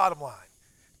 Here's the bottom line.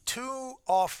 Too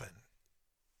often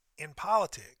in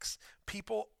politics,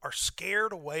 people are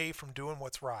scared away from doing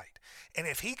what's right. And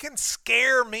if he can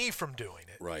scare me from doing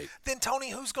it, right, then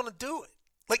Tony, who's going to do it?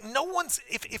 Like no one's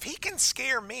if he can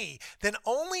scare me, then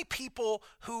only people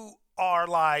who are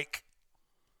like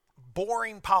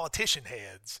boring politician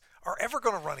heads are ever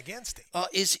going to run against him.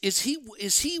 Is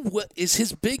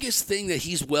his biggest thing that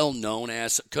he's well known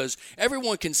as? Because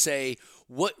everyone can say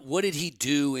what did he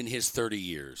do in his 30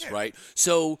 years, right?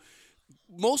 So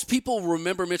most people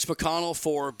remember Mitch McConnell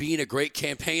for being a great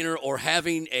campaigner or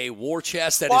having a war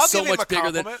chest that is so much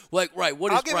bigger than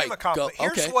I'll give him a compliment.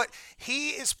 Here's what he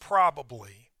is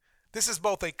probably. This is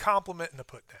both a compliment and a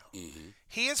put down. Mm-hmm.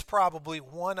 He is probably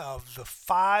one of the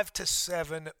 5 to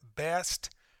 7 best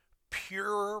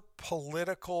pure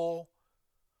political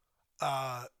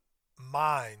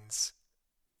minds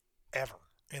ever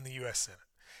in the U.S. Senate.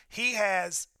 He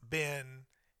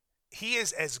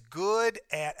is as good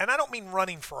at, and I don't mean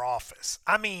running for office,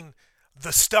 I mean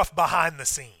the stuff behind the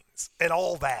scenes and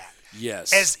all that.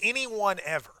 Yes. As anyone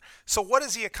ever. So what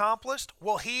has he accomplished?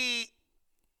 Well,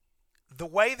 the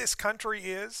way this country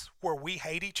is, where we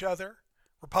hate each other,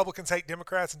 Republicans hate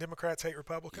Democrats and Democrats hate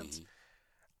Republicans, mm-hmm.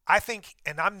 I think,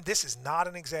 and this is not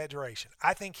an exaggeration,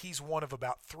 I think he's one of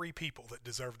about 3 people that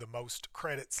deserve the most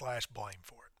credit / blame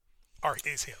for it, or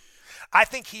is him. I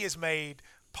think he has made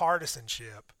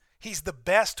partisanship, he's the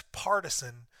best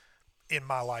partisan in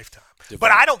my lifetime.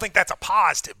 But I don't think that's a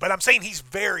positive, but I'm saying he's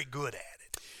very good at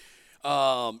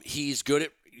it. He's good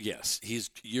at, yes,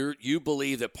 you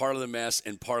believe that part of the mess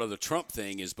and part of the Trump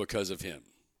thing is because of him.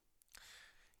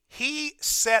 He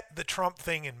set the Trump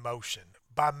thing in motion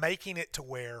by making it to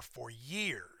where for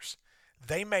years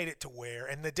they made it to where,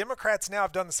 and the Democrats now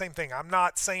have done the same thing. I'm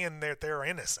not saying that they're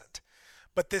innocent,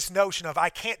 but this notion of I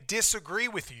can't disagree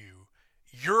with you,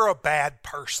 you're a bad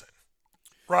person.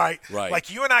 Right. Like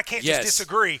you and I can't just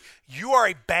disagree. You are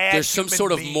a bad There's some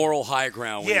sort being. of moral high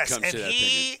ground when it comes to that opinion.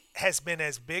 He has been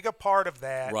as big a part of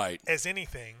that as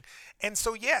anything. And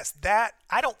so, yes, that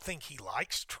I don't think he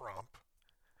likes Trump,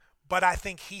 but I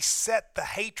think he set the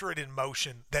hatred in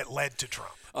motion that led to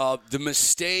Trump. The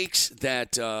mistakes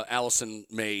that Allison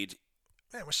made.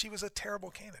 Man, well, she was a terrible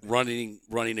candidate.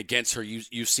 Running against her,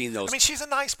 you've seen those. I mean, she's a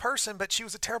nice person, but she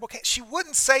was a terrible candidate. She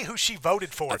wouldn't say who she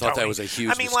voted for. I thought that was a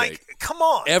huge mistake. Like, come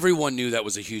on. Everyone knew that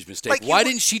was a huge mistake. Why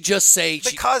didn't she just say?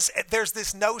 Because there's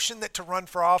this notion that to run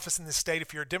for office in this state,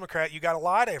 if you're a Democrat, you got to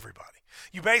lie to everybody.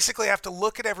 You basically have to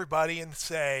look at everybody and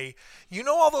say, you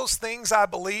know all those things I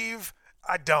believe?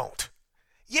 I don't.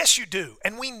 Yes, you do.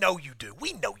 And we know you do.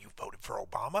 We know you voted for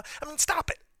Obama. I mean, stop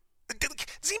it.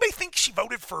 Does anybody think she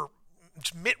voted for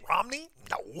Mitt Romney?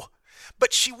 No.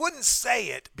 But she wouldn't say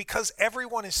it because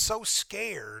everyone is so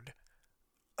scared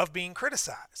of being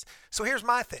criticized. So here's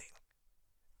my thing.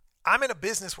 I'm in a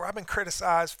business where I've been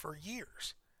criticized for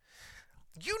years.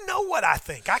 You know what I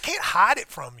think. I can't hide it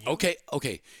from you. Okay.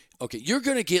 You're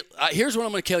going to get here's what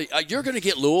I'm going to tell you. You're going to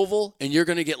get Louisville and you're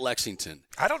going to get Lexington.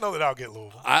 I don't know that I'll get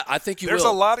Louisville. I think you There's will.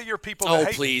 There's a lot of your people that hate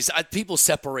me. Please. People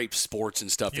separate sports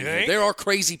and stuff. You in think? Here. There are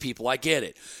crazy people. I get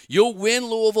it. You'll win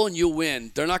Louisville and you'll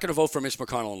win. They're not going to vote for Mitch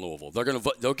McConnell in Louisville. They're going to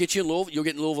vote. They'll get you in Louisville. You'll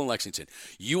get in Louisville and Lexington.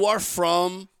 You are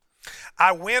from.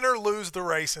 I win or lose the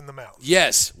race in the mountains.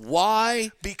 Yes. Why?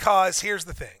 Because here's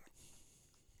the thing.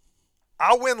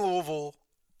 I'll win Louisville.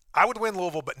 I would win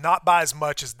Louisville, but not by as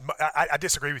much as – I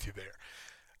disagree with you there.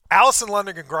 Allison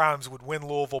Lundgren Grimes would win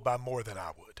Louisville by more than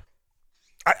I would.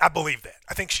 I believe that.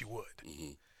 I think she would.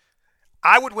 Mm-hmm.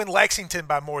 I would win Lexington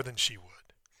by more than she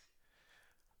would.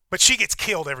 But she gets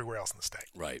killed everywhere else in the state.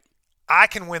 Right. I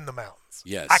can win the mountains.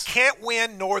 Yes. I can't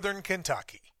win Northern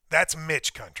Kentucky. That's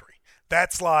Mitch country.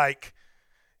 That's like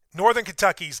Northern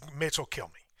Kentucky's Mitch will kill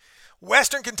me.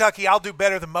 Western Kentucky, I'll do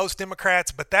better than most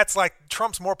Democrats, but that's like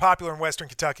Trump's more popular in Western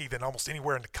Kentucky than almost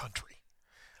anywhere in the country.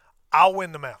 I'll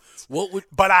win the mountains.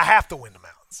 But I have to win the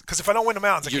mountains because if I don't win the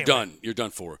mountains, I can't win. You're done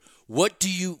for. What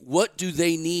do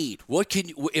they need? What can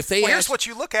you, if they? Here's what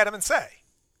you look at them and say.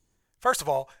 First of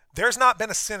all, there's not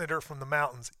been a senator from the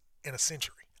mountains in a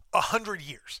century, 100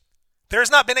 years.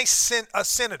 There's not been a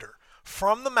senator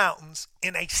from the mountains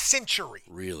in a century.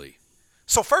 Really?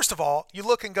 So first of all, you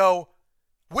look and go,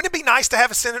 wouldn't it be nice to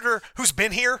have a senator who's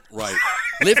been here? Right.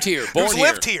 Lived here, born who's here.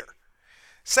 lived here.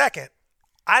 Second,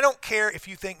 I don't care if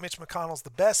you think Mitch McConnell's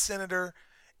the best senator,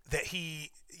 that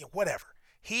whatever.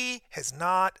 He has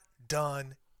not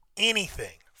done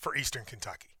anything for Eastern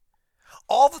Kentucky.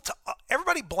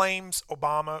 Everybody blames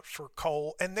Obama for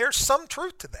coal, and there's some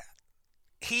truth to that.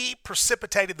 He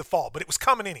precipitated the fall, but it was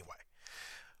coming anyway.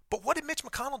 But what did Mitch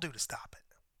McConnell do to stop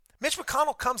it? Mitch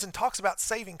McConnell comes and talks about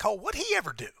saving coal. What'd he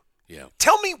ever do? Yeah.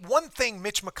 Tell me one thing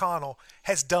Mitch McConnell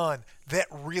has done that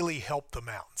really helped the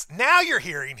mountains. Now you're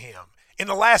hearing him in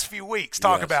the last few weeks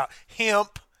talk about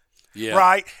hemp,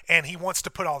 right? And he wants to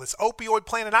put all this opioid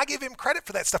plan, and I give him credit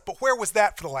for that stuff. But where was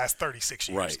that for the last 36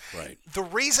 years? Right. The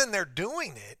reason they're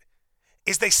doing it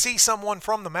is they see someone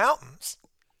from the mountains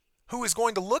who is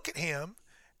going to look at him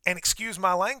and, excuse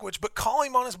my language, but call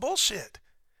him on his bullshit.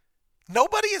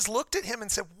 Nobody has looked at him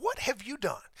and said, what have you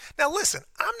done? Now, listen,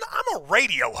 I'm a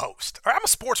radio host, or I'm a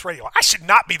sports radio. I should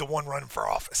not be the one running for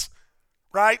office,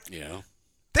 right? Yeah.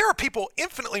 There are people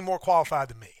infinitely more qualified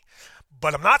than me,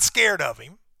 but I'm not scared of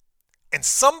him, and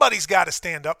somebody's got to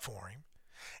stand up for him.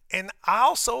 And I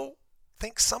also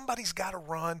think somebody's got to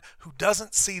run who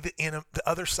doesn't see the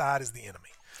other side as the enemy.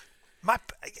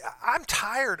 I'm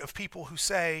tired of people who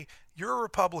say, you're a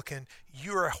Republican,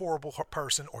 you're a horrible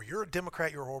person, or you're a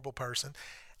Democrat, you're a horrible person.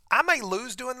 I may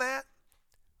lose doing that,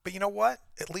 but you know what?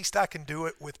 At least I can do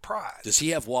it with pride. Does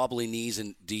he have wobbly knees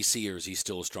in D.C., or is he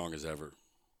still as strong as ever?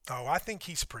 Oh, I think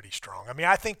he's pretty strong. I mean,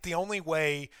 I think the only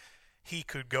way he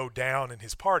could go down in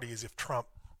his party is if Trump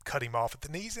cut him off at the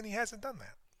knees, and he hasn't done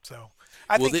that. So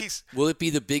I think he's – Will it be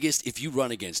the biggest – if you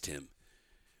run against him,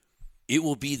 it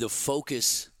will be the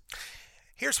focus –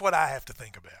 Here's what I have to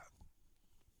think about.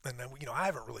 And, I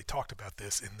haven't really talked about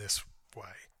this in this way.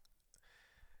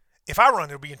 If I run,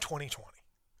 it'll be in 2020.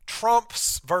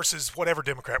 Trump's versus whatever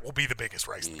Democrat will be the biggest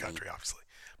race in the country, obviously.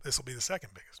 This will be the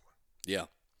second biggest one. Yeah.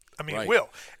 I mean, it will.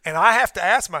 And I have to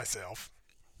ask myself,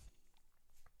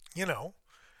 am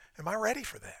I ready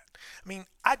for that? I mean,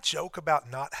 I joke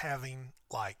about not having,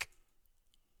 a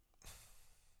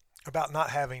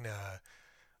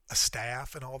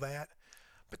staff and all that.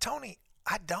 But, Tony,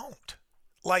 I don't.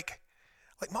 Like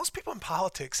most people in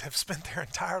politics have spent their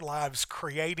entire lives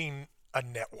creating a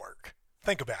network.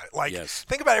 Think about it.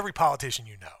 Think about every politician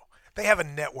you know. They have a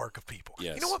network of people.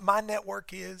 Yes. You know what my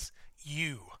network is?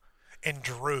 You and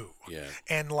Drew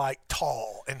and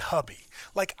Tall and Hubby.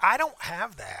 I don't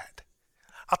have that.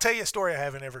 I'll tell you a story I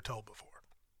haven't ever told before.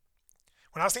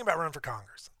 When I was thinking about running for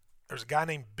Congress, there's a guy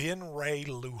named Ben Ray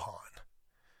Lujan.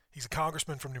 He's a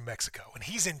congressman from New Mexico, and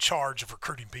he's in charge of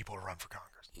recruiting people to run for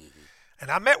Congress. Mm-hmm. And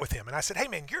I met with him, and I said, hey,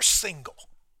 man, you're single,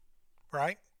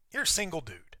 right? You're a single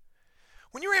dude.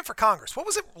 When you ran for Congress, what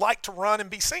was it like to run and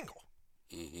be single?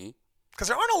 Because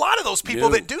there aren't a lot of those people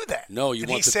that do that. No, you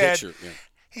and want the picture. Yeah.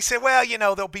 He said, well,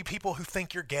 there'll be people who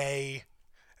think you're gay,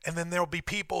 and then there'll be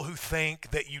people who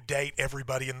think that you date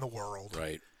everybody in the world.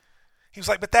 Right. He was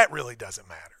like, but that really doesn't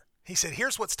matter. He said,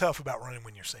 here's what's tough about running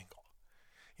when you're single.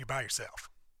 You're by yourself.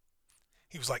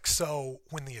 He was like, so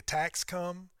when the attacks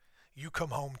come, you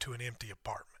come home to an empty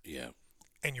apartment. Yeah.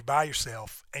 And you're by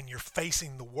yourself, and you're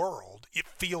facing the world, it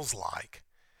feels like,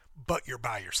 but you're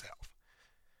by yourself.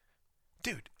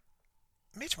 Dude,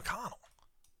 Mitch McConnell,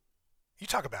 you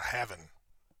talk about having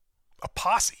a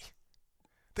posse.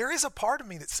 There is a part of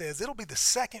me that says it'll be the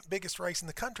second biggest race in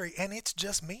the country, and it's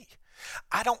just me.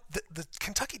 The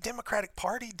Kentucky Democratic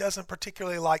Party doesn't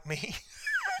particularly like me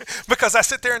because I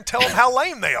sit there and tell them how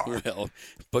lame they are. Well,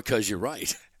 because you're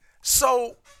right.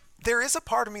 So there is a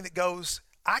part of me that goes,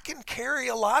 I can carry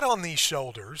a lot on these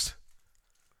shoulders,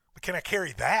 but can I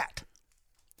carry that?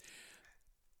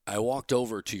 I walked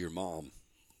over to your mom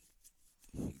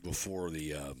before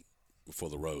the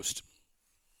roast.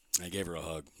 I gave her a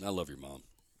hug. I love your mom.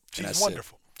 She's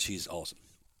wonderful. She's awesome.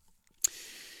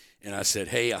 And I said,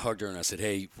 hey, I hugged her and I said,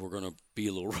 hey, we're going to be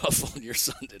a little rough on your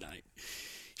son tonight.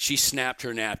 She snapped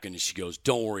her napkin and she goes,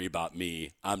 don't worry about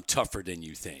me. I'm tougher than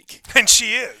you think. And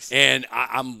she is. And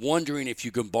I'm wondering if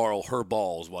you can borrow her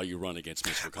balls while you run against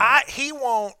Mr.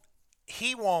 McConnell.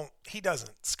 He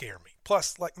doesn't scare me.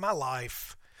 Plus, my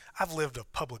life, I've lived a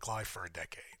public life for a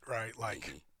decade, right?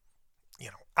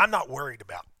 I'm not worried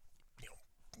about,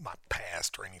 my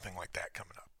past or anything like that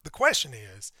coming up. The question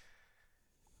is,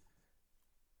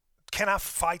 can I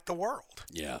fight the world?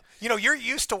 Yeah.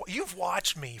 You've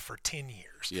watched me for 10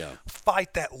 years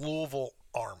fight that Louisville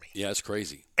Army. Yeah, it's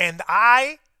crazy. And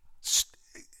I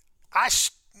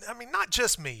mean, not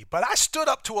just me, but I stood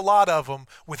up to a lot of them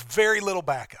with very little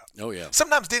backup. Oh, yeah.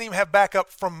 Sometimes didn't even have backup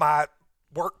from my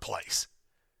workplace.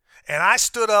 And I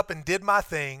stood up and did my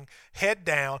thing, head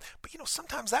down. But,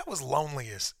 sometimes that was lonely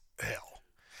as hell.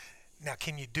 Now,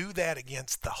 can you do that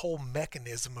against the whole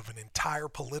mechanism of an entire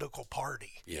political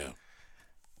party? Yeah.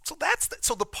 So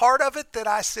so the part of it that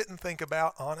I sit and think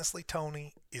about, honestly,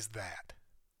 Tony, is that.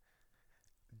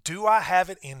 Do I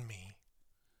have it in me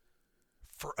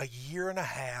for a year and a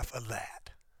half of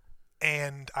that?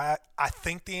 And I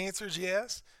think the answer is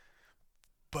yes,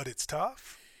 but it's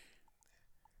tough.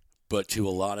 But to a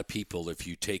lot of people, if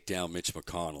you take down Mitch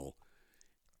McConnell,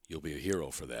 you'll be a hero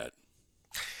for that.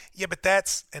 Yeah, but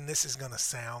and this is going to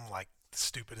sound like the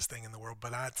stupidest thing in the world,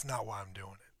 but it's not why I'm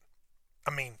doing it.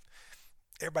 I mean,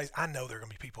 I know there are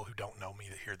going to be people who don't know me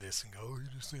that hear this and go, oh, you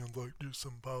just sound like just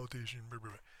some politician. Blah, blah,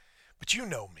 blah. But you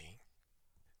know me.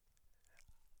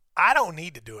 I don't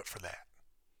need to do it for that.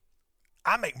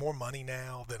 I make more money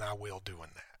now than I will doing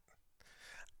that.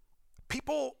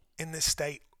 People in this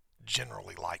state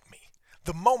generally like me.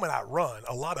 The moment I run,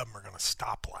 a lot of them are going to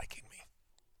stop liking me.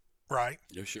 Right?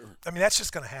 Yeah, sure. I mean, that's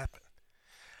just going to happen.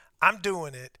 I'm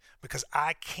doing it because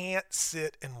I can't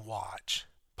sit and watch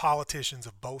politicians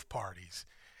of both parties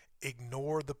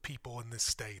ignore the people in this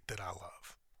state that I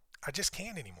love. I just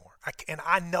can't anymore. And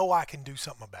I know I can do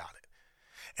something about it.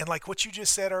 And like what you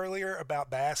just said earlier about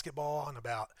basketball and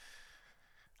about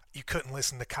you couldn't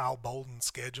listen to Kyle Bolden's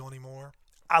schedule anymore.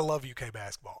 I love UK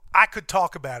basketball. I could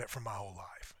talk about it for my whole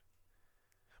life.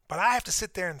 But I have to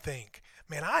sit there and think,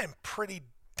 man, I am pretty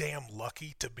damn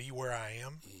lucky to be where I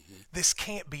am. Mm-hmm. This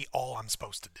can't be all I'm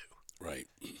supposed to do. Right.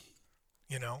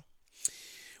 You know?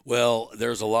 Well,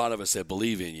 there's a lot of us that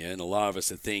believe in you and a lot of us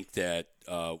that think that,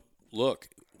 look,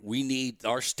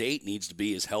 our state needs to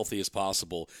be as healthy as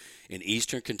possible, and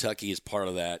Eastern Kentucky is part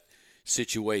of that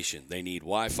situation. They need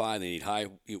Wi-Fi. They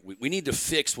need we need to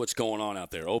fix what's going on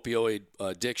out there. Opioid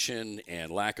addiction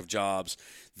and lack of jobs.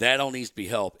 That all needs to be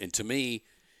helped. And to me,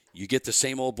 you get the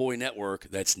same old boy network.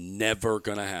 That's never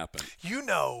going to happen. You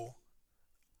know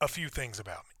a few things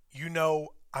about me. You know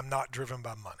I'm not driven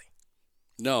by money.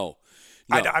 No.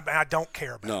 I don't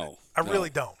care about it. I really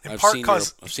don't. In I've part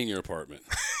because seen your apartment.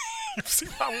 You've seen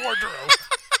my wardrobe.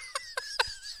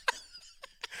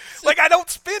 Like, I don't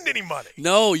spend any money.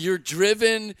 No, you're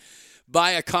driven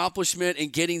by accomplishment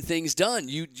and getting things done.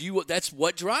 You that's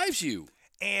what drives you.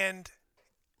 And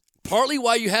partly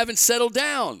why you haven't settled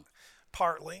down.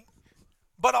 Partly.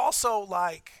 But also,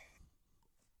 like,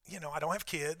 you know, I don't have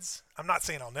kids. I'm not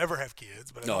saying I'll never have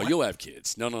kids. But you'll have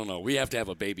kids. No. We have to have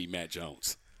a baby Matt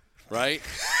Jones. Right?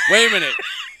 Wait a minute.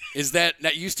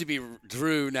 That used to be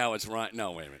Drew, now it's Ryan.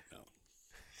 No, wait a minute. No.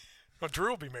 Well, Drew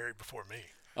will be married before me.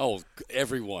 Oh,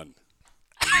 everyone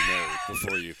will be married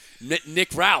before you.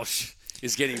 Nick Roush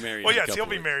is getting married. Well, yes, he'll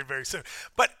be married very soon.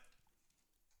 But,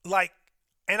 like,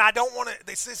 and I don't want to –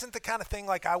 this isn't the kind of thing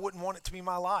like I wouldn't want it to be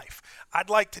my life. I'd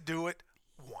like to do it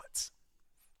once.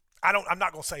 I'm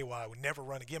not going to say, well, I would never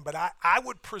run again, but I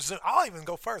would presume – I'll even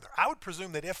go further. I would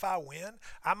presume that if I win,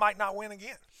 I might not win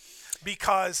again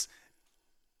because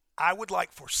I would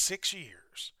like for 6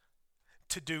 years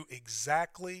to do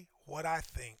exactly what I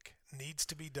think needs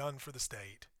to be done for the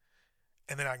state,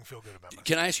 and then I can feel good about myself.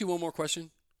 Can I ask you one more question?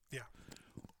 Yeah.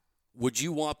 Would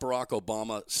you want Barack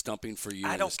Obama stumping for you?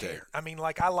 I don't care. I mean,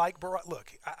 like, I like Barack.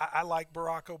 Look, I like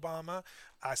Barack Obama.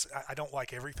 I don't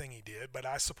like everything he did, but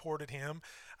I supported him.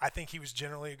 I think he was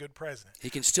generally a good president. He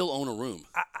can still own a room.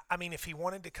 I mean, if he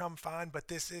wanted to come, fine, but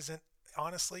this isn't,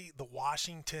 honestly, the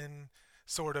Washington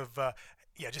sort of,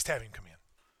 just have him come in.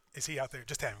 Is he out there?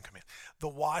 Just have him come in. The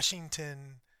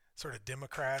Washington sort of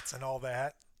Democrats and all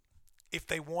that, if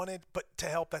they wanted to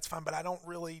help, that's fine, but I don't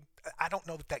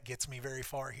know that gets me very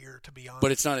far here, to be honest.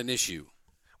 But it's not an issue.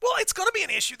 Well, it's going to be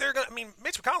an issue.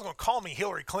 Mitch McConnell's going to call me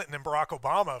Hillary Clinton and Barack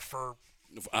Obama for.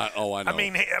 I know. I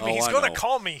mean, he's going to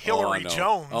call me Hillary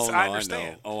Jones. I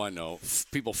understand. I know.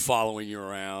 People following you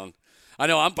around. I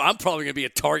know. I'm probably going to be a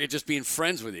target just being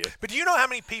friends with you. But do you know how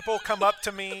many people come up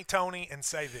to me, Tony, and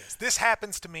say this? This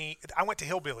happens to me. I went to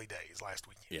Hillbilly Days last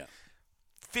weekend. Yeah.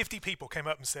 50 people came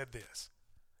up and said this.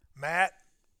 Matt,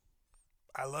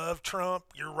 I love Trump.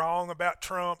 You're wrong about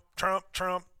Trump. Trump,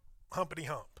 humpity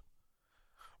hump.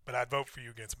 But I'd vote for you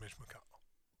against Mitch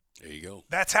McConnell. There you go.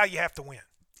 That's how you have to win.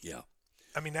 Yeah.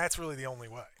 I mean, that's really the only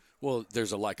way. Well,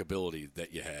 there's a likability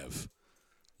that you have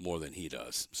more than he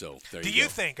does. So there you go. Do you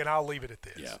think, and I'll leave it at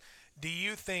this, yeah. Do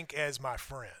you think, as my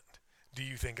friend, do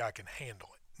you think I can handle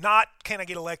it? Not can I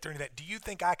get elected or any of that. Do you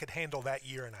think I could handle that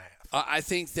year and a half? I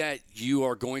think that you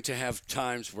are going to have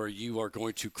times where you are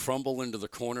going to crumble into the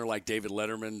corner like David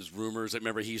Letterman's rumors.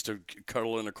 Remember, he used to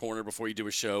cuddle in a corner before he'd do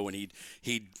a show, and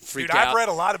he'd freak out. I've read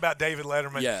a lot about David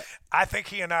Letterman. Yeah. I think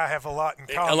he and I have a lot in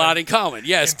common. A lot in common,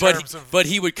 yes. But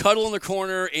he would cuddle in the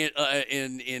corner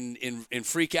and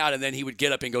freak out, and then he would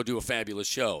get up and go do a fabulous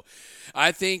show.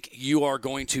 I think you are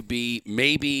going to be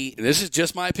maybe – this is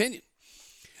just my opinion.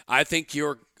 I think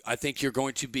you're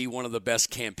going to be one of the best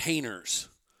campaigners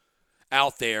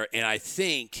out there, and I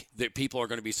think that people are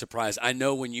going to be surprised. I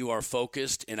know when you are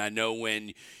focused, and I know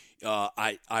when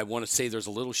I want to say there's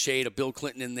a little shade of Bill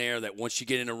Clinton in there, that once you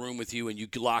get in a room with you and you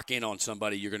lock in on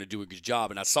somebody, you're going to do a good job.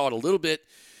 And I saw it a little bit.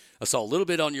 I saw a little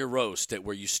bit on your roast that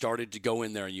where you started to go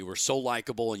in there and you were so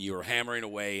likable and you were hammering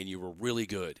away and you were really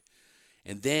good.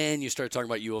 And then you start talking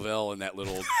about U of L and that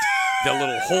little the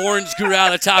little horns grew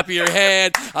out of the top of your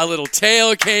head, a little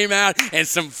tail came out, and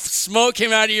some smoke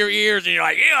came out of your ears, and you're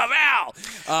like, U of L.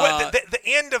 The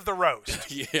end of the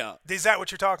roast. Yeah. Is that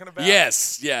what you're talking about?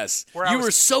 Yes. You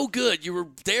were so good. You were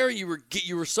there. You were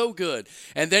so good.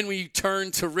 And then when you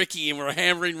turned to Ricky and were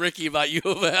hammering Ricky about U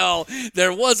of L,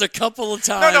 there was a couple of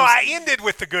times. No, I ended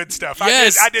with the good stuff.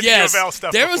 Yes, I did the U of L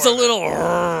stuff. There was a little,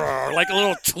 that. like a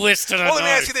little twist to the Well, let me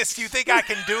ask you this. Do you think I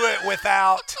can do it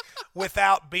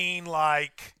without being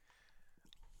like,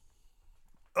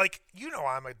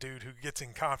 I'm a dude who gets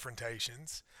in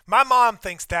confrontations. My mom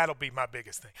thinks that'll be my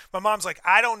biggest thing. My mom's like,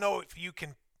 I don't know if you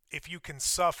can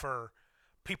suffer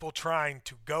people trying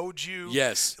to goad you.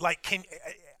 Yes.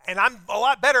 And I'm a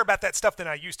lot better about that stuff than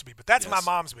I used to be. But that's Yes. my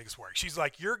mom's biggest worry. She's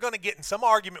like, you're going to get in some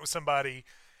argument with somebody,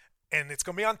 and it's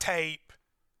going to be on tape.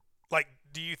 Like,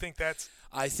 do you think that's?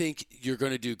 I think you're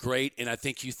going to do great, and I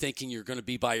think you thinking you're going to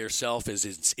be by yourself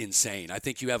is insane. I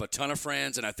think you have a ton of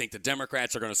friends, and I think the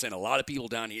Democrats are going to send a lot of people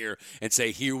down here and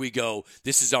say, here we go.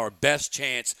 This is our best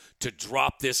chance to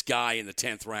drop this guy in the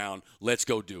 10th round. Let's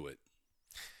go do it.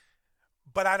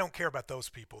 But I don't care about those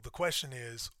people. The question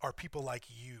is, are people like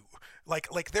you?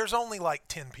 Like there's only like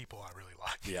 10 people I really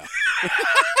like. Yeah.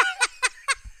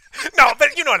 No,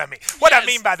 but you know what I mean. What Yes. I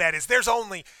mean by that is there's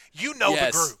only, Yes.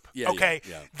 the group, Yeah, okay?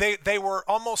 yeah. They were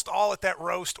almost all at that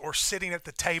roast or sitting at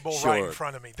the table right in Sure.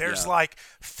 front of me. There's Yeah. like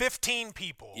 15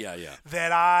 people Yeah.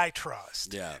 that I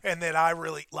trust Yeah. and that I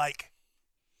really like.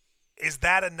 Is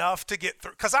that enough to get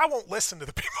through? Because I won't listen to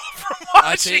the people from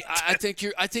Washington. I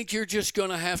think you're just going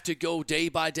to have to go day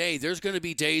by day. There's going to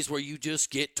be days where you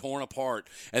just get torn apart,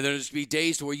 and there's going to be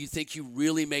days where you think you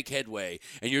really make headway,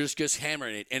 and you're just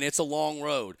hammering it, and it's a long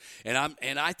road. And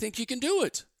I think you can do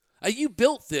it. You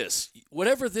built this,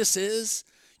 whatever this is.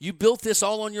 You built this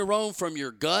all on your own from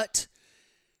your gut,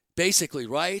 basically,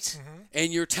 right? Mm-hmm.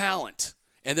 And your talent.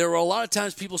 And there were a lot of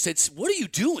times people said, "What are you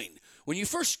doing?" When you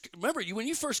first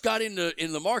got in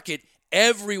the market,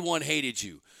 everyone hated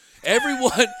you.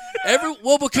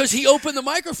 Because he opened the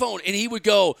microphone and he would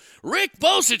go, "Rick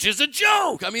Bosich is a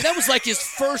joke." I mean, that was like his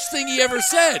first thing he ever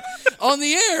said on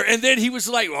the air. And then he was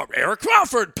like, "Well, Eric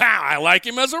Crawford, pow, I like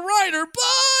him as a writer,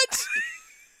 but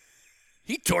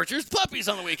he tortures puppies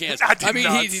on the weekends."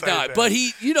 He's not. That. But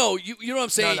he, you know what I'm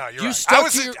saying? No, you're you right.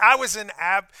 stuck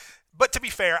But to be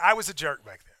fair, I was a jerk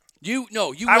back then. I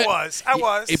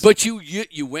was. But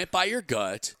you went by your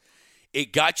gut.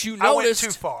 It got you noticed. I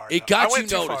went too far. I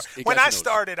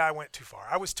went too far.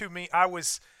 I was too mean.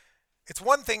 It's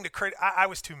one thing to credit. I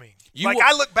was too mean. I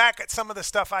I look back at some of the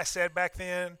stuff I said back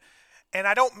then, and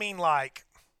I don't mean like.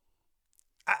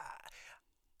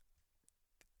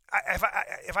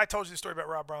 If I told you the story about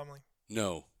Rob Bromley.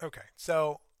 No. Okay,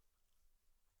 so.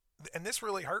 And this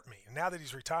really hurt me. Now that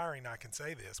he's retiring, I can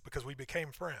say this because we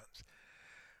became friends.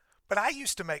 But I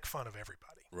used to make fun of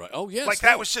everybody. Right. Oh, yes.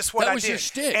 That was just what I did. That was your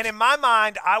shtick. And in my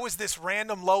mind, I was this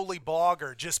random lowly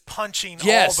blogger just punching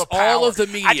yes, all the power. all of the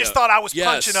media. I just thought I was yes,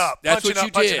 punching up, that's punching what up,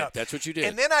 you punching did. up. That's what you did.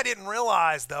 And then I didn't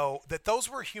realize, though, that those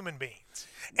were human beings.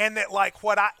 And that, like,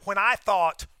 when I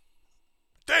thought,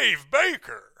 Dave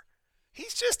Baker,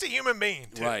 he's just a human being,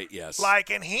 too. Right, yes.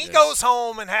 And he goes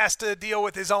home and has to deal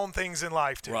with his own things in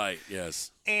life, too. Right,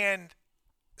 yes. And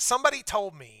somebody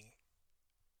told me,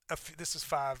 this is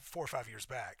 4 or 5 years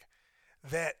back,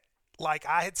 that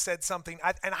I had said something,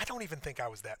 and I don't even think I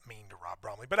was that mean to Rob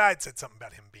Bromley, but I had said something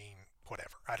about him being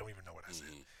whatever. I don't even know what I said.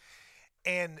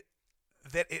 And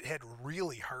that it had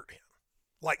really hurt him.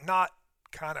 Not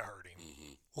kind of hurt him,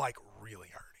 really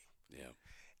hurt him. Yeah.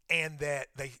 And that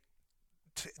they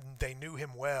knew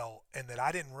him well, and that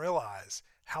I didn't realize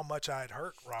how much I had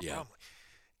hurt Rob Bromley.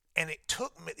 And it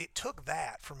took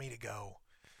that for me to go,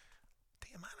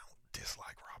 damn, I don't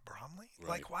dislike Rob Bromley.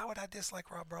 Right. Why would I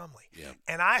dislike Rob Bromley? Yeah.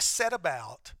 And I set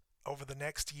about, over the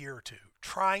next year or two,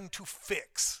 trying to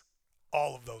fix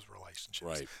all of those relationships.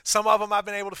 Right. Some of them I've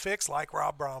been able to fix, like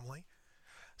Rob Bromley.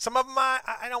 Some of them I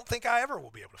don't think I ever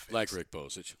will be able to fix. Like Rick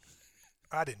Bosich.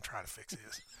 I didn't try to fix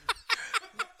his.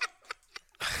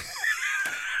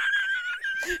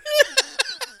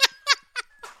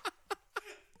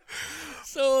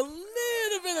 So a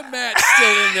little bit of Matt's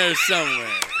still in there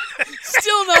somewhere.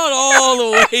 Still not all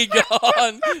the way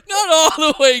gone. Not all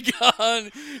the way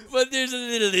gone, but there's a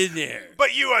little in there.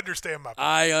 But you understand my point.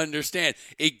 I understand.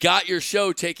 It got your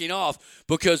show taking off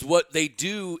because what they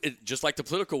do, just like the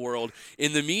political world,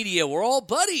 in the media, we're all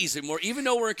buddies. And even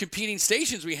though we're in competing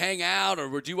stations, we hang out or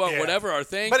we do whatever our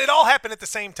thing. But it all happened at the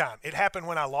same time. It happened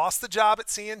when I lost the job at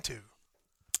CN2.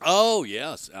 Oh,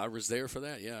 yes. I was there for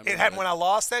that. Yeah. It happened when I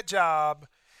lost that job,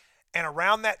 And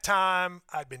around that time,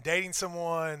 I'd been dating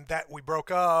someone that we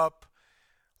broke up.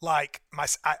 Like I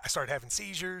started having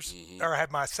seizures, or I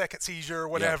had my second seizure or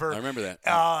whatever. Yeah, I remember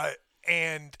that.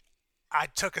 And I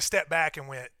took a step back and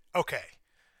went, okay,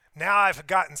 now I've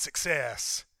gotten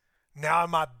success. Now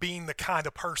am I being the kind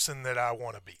of person that I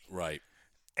want to be? Right.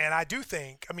 And I do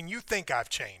think, you think I've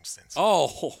changed since.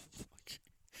 Oh,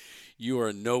 you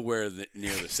are nowhere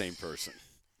near the same person.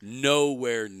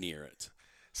 Nowhere near it.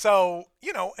 So,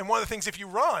 and one of the things, if you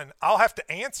run, I'll have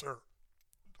to answer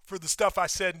for the stuff I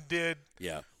said and did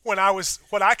when I was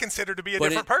what I consider to be a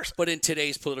different person. But in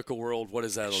today's political world, what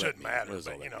does that all shouldn't mean? matter. What does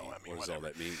all But, that mean? What does all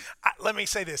that mean? Let me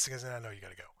say this, because then I know you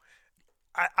got to go.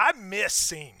 I miss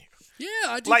seeing you.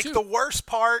 Yeah, I do like too. the worst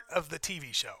part of the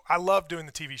TV show. I love doing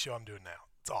the TV show I'm doing now.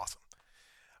 It's awesome.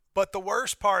 But the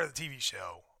worst part of the TV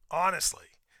show, honestly,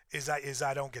 is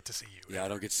I don't get to see you. Yeah, I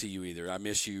don't get to see you either. I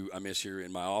miss you. I miss you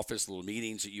in my office, little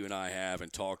meetings that you and I have,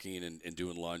 and talking and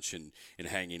doing lunch and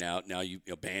hanging out. Now you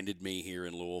abandoned me here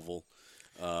in Louisville.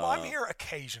 Well, I'm here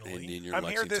occasionally. And I'm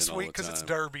here this Lexington all week the because it's time.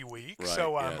 Derby week, Right,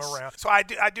 so I'm yes. around. So I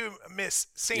do miss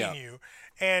seeing you.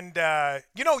 And,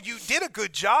 you did a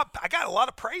good job. I got a lot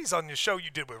of praise on your show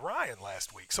you did with Ryan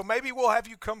last week. So maybe we'll have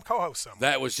you come co-host some.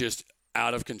 That was just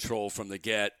out of control from the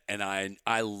get, and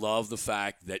I love the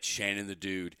fact that Shannon the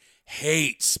Dude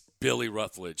hates Billy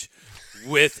Rutledge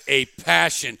with a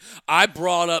passion. I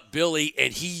brought up Billy,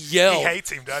 and he yelled. He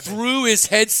hates him, doesn't he? Threw his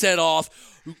headset off,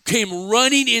 came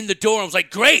running in the door. I was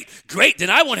like, great, then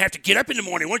I won't have to get up in the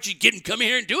morning. Why don't you get and come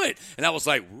here and do it? And I was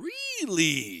like,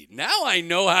 really? Now I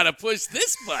know how to push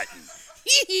this button.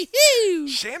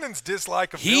 Shannon's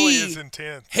dislike of Billy is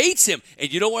intense. Hates him.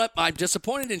 And you know what? I'm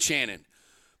disappointed in Shannon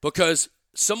because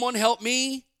someone helped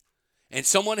me and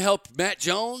someone helped Matt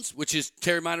Jones, which is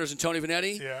Terry Miners and Tony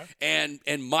Vanetti. Yeah. And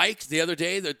Mike the other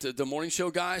day, the morning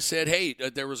show guy, said, hey,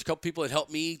 there was a couple people that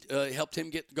helped him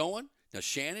get going. Now,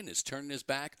 Shannon is turning his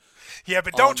back. Yeah,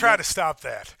 but don't try to stop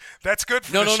that. That's good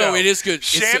for the show. No, it is good.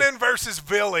 Shannon versus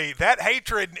Billy, that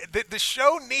hatred, the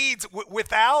show needs,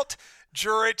 without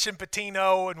Jurich and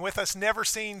Patino, and with us never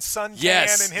seeing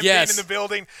Suntan and him being in the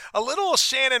building, a little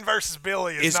Shannon versus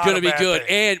Billy is not going to a be bad good. thing.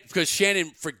 And because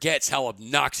Shannon forgets how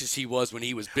obnoxious he was when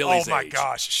he was Billy's Oh, my age.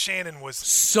 gosh. Shannon was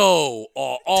So,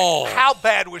 How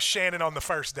bad was Shannon on the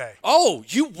first day? Oh,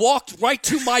 you walked right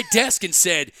to my desk and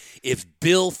said, if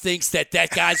Bill thinks that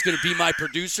guy's going to be my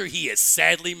producer, he is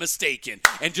sadly mistaken,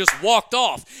 and just walked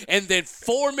off. And then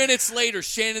 4 minutes later,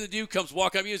 Shannon the Dude comes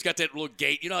walking up. He's got that little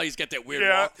gait. You know how he's got that weird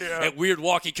walk? Yeah. That weird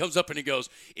walk. He comes up and he goes,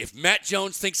 if Matt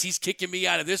Jones thinks he's kicking me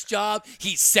out of this job,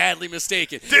 he's sadly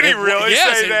mistaken. Did he really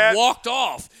say that? And walked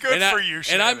off. Good for you,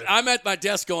 Shannon. And I'm at my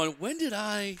desk going, how did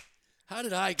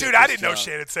I get Dude, this I didn't know job?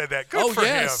 Shannon said that. Good for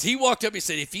him. He walked up and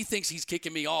said, if he thinks he's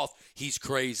kicking me off, he's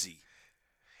crazy.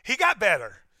 He got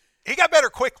better. He got better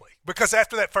quickly because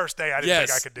after that first day, I didn't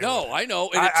think I could do it. No, I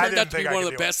know. And it turned out to be one of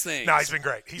the best things. No, he's been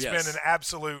great. He's been an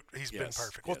absolute – he's been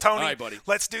perfect. Well, Tony, all right, buddy.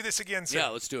 Let's do this again soon. Yeah,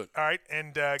 let's do it. All right,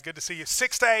 and good to see you.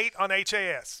 6 to 8 on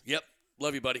HAS. Yep.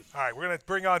 Love you, buddy. All right, we're going to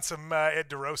bring on some Ed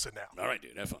DeRosa now. All right,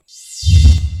 dude. Have fun.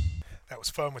 That was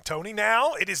fun with Tony.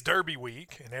 Now it is Derby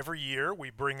week, and every year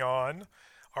we bring on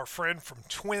our friend from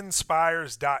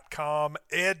twinspires.com,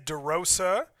 Ed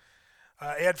DeRosa.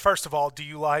 Ed, first of all, do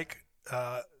you like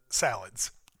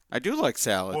salads? I do like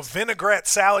salads. Well, Vinaigrette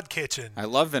Salad Kitchen. I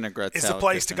love Vinaigrette It's Salad the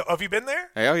place Kitchen. to go. Have you been there?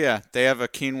 Oh, yeah. They have a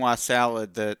quinoa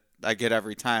salad that I get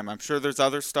every time. I'm sure there's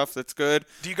other stuff that's good.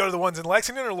 Do you go to the ones in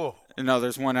Lexington or Louisville? No,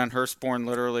 there's one on Hurstbourne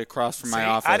literally across from my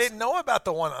office. I didn't know about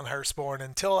the one on Hurstbourne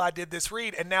until I did this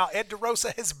read, and now Ed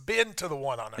DeRosa has been to the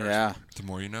one on Hurstbourne. Yeah. The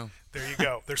more you know. There you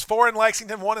go. There's 4 in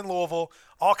Lexington, 1 in Louisville,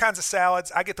 all kinds of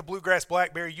salads. I get the bluegrass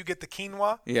blackberry. You get the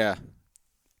quinoa. Yeah.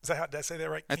 Is that how, did I say that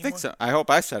right? I Quinoa? think so. I hope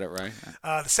I said it right.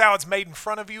 The salad's made in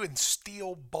front of you in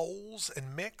steel bowls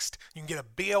and mixed. You can get a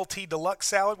BLT deluxe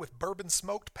salad with bourbon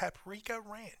smoked paprika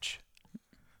ranch.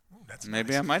 Ooh, that's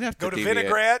Maybe nice. I might have to Go to deviate.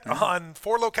 Vinaigrette on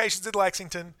 4 locations in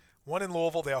Lexington, 1 in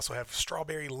Louisville. They also have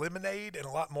strawberry lemonade and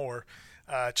a lot more.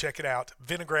 Check it out.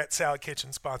 Vinaigrette Salad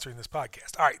Kitchen sponsoring this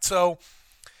podcast. All right, so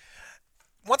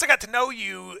once I got to know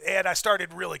you, Ed, I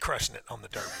started really crushing it on the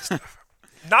Derby stuff.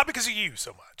 Not because of you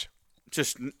so much.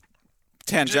 Just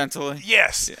tangentially?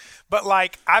 Yes, yeah. But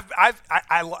like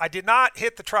I did not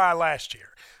hit the try last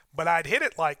year, but I'd hit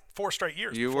it like 4 straight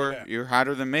years. You're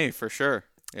hotter than me for sure.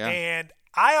 Yeah. And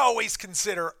I always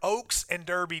consider Oaks and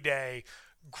Derby Day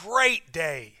great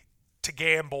day to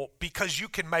gamble because you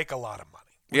can make a lot of money.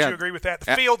 Would you agree with that?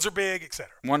 The fields are big, et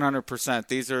cetera. 100%.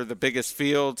 These are the biggest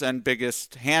fields and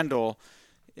biggest handle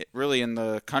really in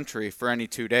the country for any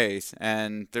 2 days.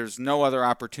 And there's no other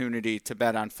opportunity to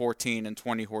bet on 14 and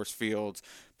 20 horse fields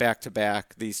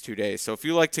back-to-back these 2 days. So if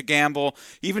you like to gamble,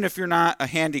 even if you're not a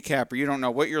handicapper, you don't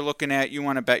know what you're looking at, you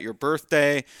want to bet your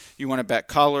birthday, you want to bet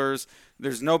colors,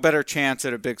 there's no better chance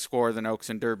at a big score than Oaks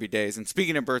and Derby days. And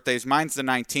speaking of birthdays, mine's the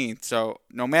 19th. So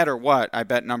no matter what, I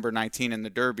bet number 19 in the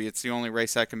Derby. It's the only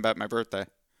race I can bet my birthday.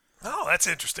 Oh, that's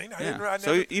interesting.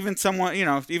 So even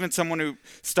someone who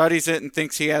studies it and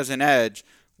thinks he has an edge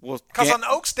will. Because on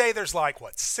Oaks Day there's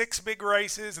 6 big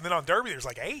races, and then on Derby there's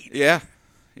 8. Yeah.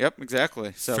 Yep,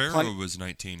 exactly. So Farrow was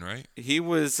 19, right? He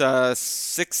was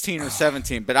 16 or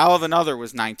 17, but Olive Another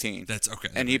was 19. That's okay.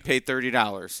 And he paid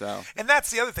 $30. So. And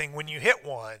that's the other thing. When you hit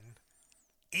one,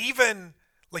 even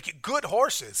good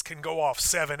horses can go off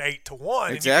 7, 8 to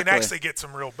 1, Exactly. and you can actually get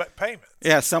some real payments.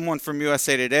 Yeah, someone from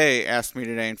USA Today asked me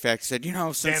today. In fact, he said,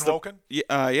 since Dan Woken?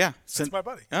 Yeah, That's my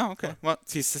buddy. Oh, okay. Well,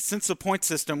 he said, since the point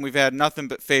system, we've had nothing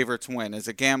but favorites win. As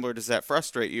a gambler, does that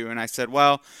frustrate you? And I said,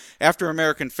 well, after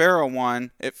American Pharoah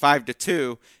won at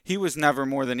 5-2, he was never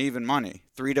more than even money.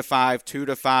 3-5,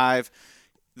 2-5.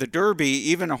 The Derby,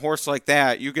 even a horse like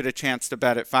that, you get a chance to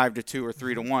bet at 5-2 or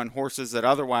 3-1. Horses that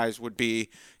otherwise would be,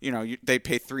 they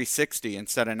pay $3.60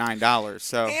 instead of $9.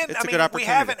 So it's a good opportunity. We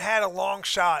haven't had a long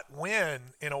shot win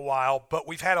in a while, but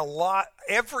we've had a lot.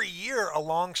 Every year, a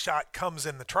long shot comes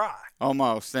in the try.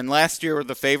 Almost. And last year,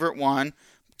 the favorite won.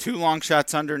 2 long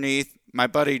shots underneath. My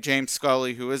buddy James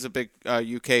Scully, who is a big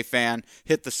UK fan,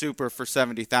 hit the super for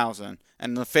 $70,000,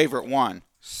 and the favorite won.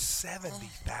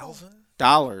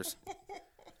 $70,000?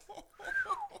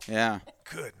 Yeah.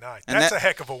 Good night. That's a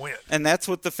heck of a win. And that's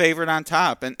with the favorite on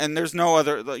top. And there's no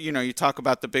other, you talk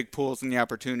about the big pools and the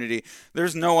opportunity.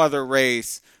 There's no other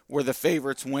race where the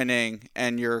favorite's winning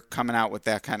and you're coming out with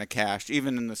that kind of cash,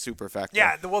 even in the superfecta.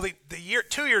 Yeah. The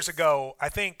 2 years ago, I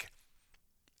think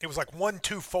it was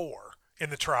 1-2-4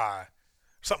 in the try.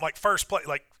 Something like first place,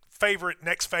 favorite,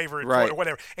 next favorite, right, or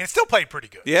whatever. And it still played pretty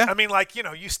good. Yeah. I mean,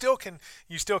 you still can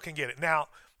get it. Now,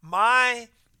 my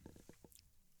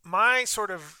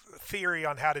sort of theory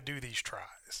on how to do these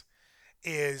tries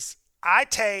is I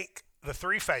take the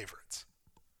 3 favorites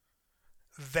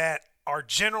that are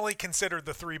generally considered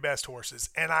the 3 best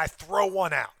horses, and I throw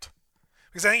one out.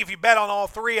 Because I think if you bet on all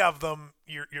 3 of them,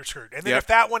 you're screwed. And then if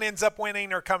that one ends up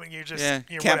winning or coming, you just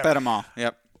can't whatever. bet them all.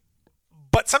 Yep.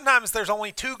 But sometimes there's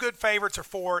only 2 good favorites or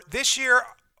 4. This year,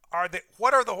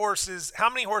 what are the horses? How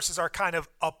many horses are kind of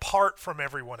apart from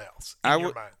everyone else in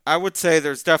your mind? I would say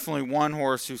there's definitely one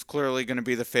horse who's clearly going to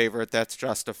be the favorite. That's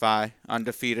Justify,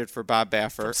 undefeated for Bob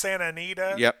Baffert. From Santa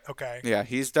Anita? Yep. Okay. Yeah,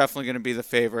 he's definitely going to be the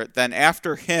favorite. Then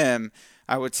after him,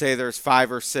 I would say there's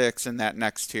 5 or 6 in that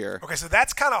next tier. Okay, so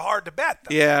that's kind of hard to bet,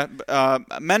 though. Yeah,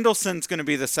 Mendelssohn's going to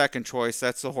be the second choice.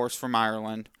 That's the horse from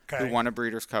Ireland who won a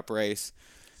Breeders' Cup race.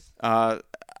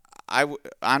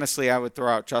 Honestly, I would throw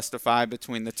out Justify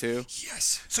between the 2.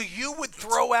 Yes. So you would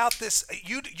throw out this –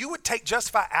 you would take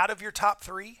Justify out of your top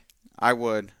 3? I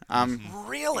would.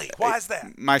 Really? Why is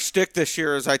that? My shtick this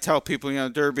year is I tell people,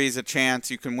 Derby's a chance.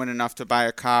 You can win enough to buy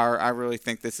a car. I really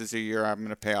think this is a year I'm going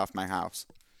to pay off my house.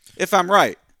 If I'm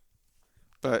right.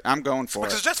 But I'm going for it.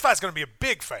 Because Justify's going to be a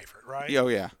big favorite, right? Oh,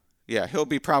 yeah. Yeah, he'll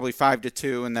be probably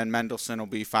 5-2, and then Mendelssohn will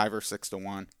be 5 or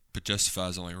 6-1. But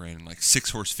Justify's only ran in 6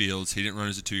 horse fields. He didn't run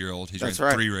as a 2-year-old. He's That's ran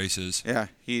right. 3 races. Yeah,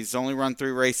 he's only run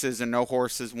 3 races, and no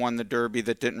horse has won the Derby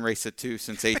that didn't race at 2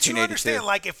 since 1882. But you understand,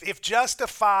 if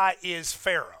Justify is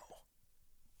Pharaoh,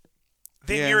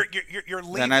 then you're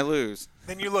leaving. Then I lose.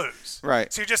 Then you lose.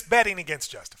 Right. So you're just betting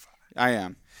against Justify. I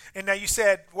am. And now you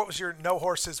said, what was your no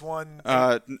horses won?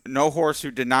 No horse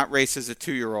who did not race as a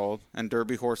 2-year-old, and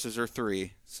Derby horses are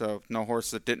 3. So no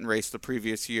horse that didn't race the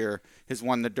previous year has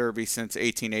won the Derby since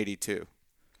 1882.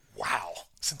 Wow,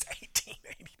 since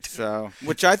 1882. So,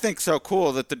 which I think so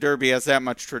cool that the Derby has that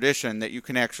much tradition that you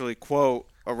can actually quote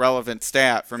a relevant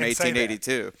stat from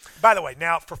 1882. By the way,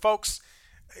 now for folks,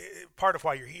 part of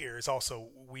why you're here is also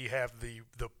we have the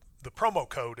promo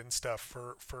code and stuff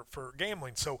for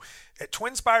gambling. So at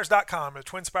twinspires.com, the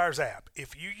Twinspires app,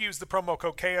 if you use the promo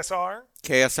code KSR.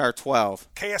 KSR12.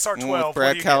 KSR12. With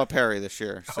Brad Calipari this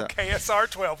year. So. Oh,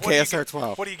 KSR12.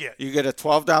 KSR12. What do you get? You get a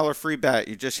 $12 free bet.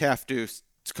 You just have to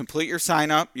complete your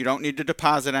sign-up. You don't need to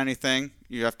deposit anything.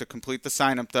 You have to complete the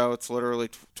sign-up, though. It's literally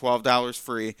 $12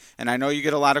 free. And I know you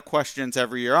get a lot of questions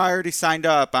every year. I already signed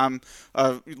up. I'm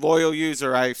a loyal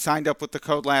user. I signed up with the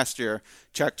code last year.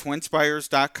 Check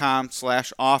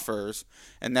twinspires.com/offers,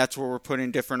 and that's where we're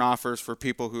putting different offers for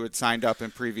people who had signed up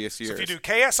in previous years. So if you do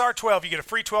KSR12, you get a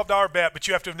free $12 bet, but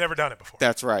you have to have never done it before.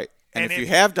 That's right. And if you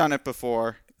have done it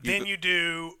before, then you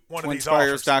do one of these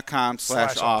offers.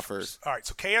 Twinspires.com/offers. All right,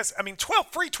 so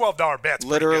free $12 bets.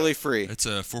 Literally free. It's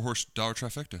a $4-horse dollar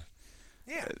trifecta.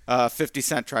 Yeah.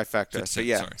 50-cent trifecta. 50 So,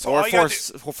 yeah. cent, So or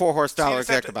 $4 4-horse dollar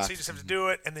exacta box. So you just have to do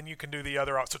it, and then you can do the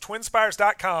other. So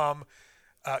twinspires.com,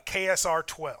 KSR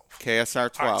 12.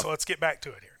 KSR 12. All right, so let's get back to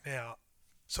it here now.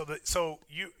 So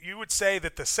you would say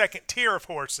that the second tier of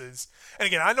horses, and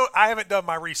again, I know I haven't done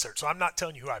my research, so I'm not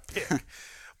telling you who I pick.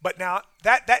 But now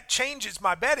that changes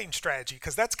my betting strategy,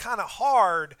 because that's kind of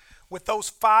hard with those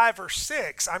 5 or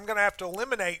 6. I'm going to have to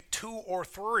eliminate 2 or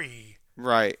 3.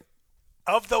 Right.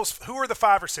 Of those, who are the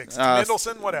 5 or 6?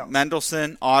 Mendelssohn, what else?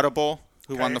 Mendelssohn, Audible,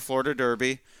 who won the Florida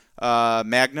Derby.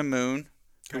 Magna Moon,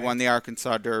 who won the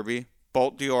Arkansas Derby.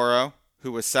 Bolt d'Oro,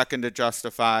 who was second to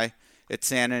Justify at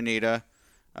Santa Anita.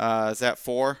 Is that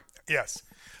 4? Yes.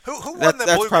 Who won the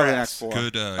That's Bluegrass? probably the next 4.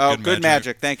 Good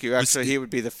Magic. Thank you. Actually, he would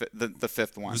be the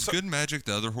fifth one. Was Good Magic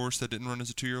the other horse that didn't run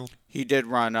as a 2-year-old? He did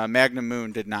run. Magna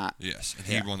Moon did not. Yes, and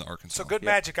he won the Arkansas. So Good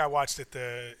Magic, I watched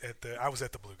I was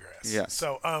at the Bluegrass. Yeah.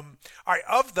 So all right,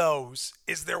 of those,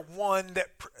 is there one that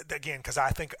again? Because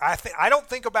I don't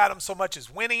think about them so much as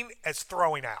winning as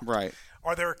throwing out. Right.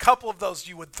 Are there a couple of those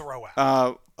you would throw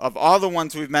out? Of all the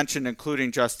ones we've mentioned,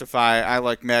 including Justify, I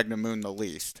like Magna Moon the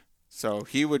least. So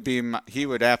he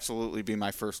would absolutely be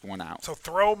my first one out. So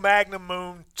throw Magna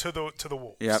Moon to the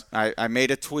Wolves. Yep. I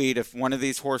made a tweet. If one of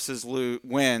these horses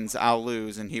wins, I'll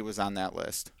lose, and he was on that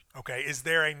list. Okay. Is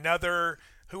there another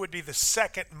who would be the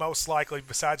second most likely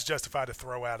besides Justify to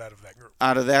throw out of that group?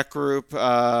 Out of that group,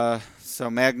 so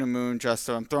Magna Moon,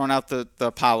 Justify. I'm throwing out the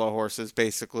Apollo horses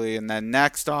basically, and then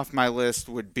next off my list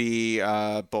would be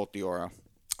Bolt d'Oro.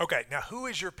 Okay. Now, who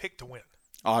is your pick to win?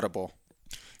 Audible.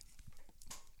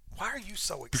 Why are you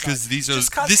so excited? Because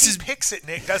just because he picks it,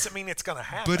 Nick, doesn't mean it's going to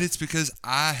happen. But it's because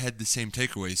I had the same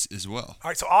takeaways as well. All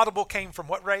right, so Audible came from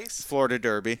what race? Florida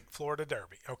Derby. Florida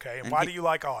Derby. Okay, and why do you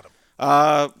like Audible?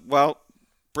 Well,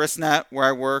 Brisnet, where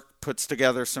I work, puts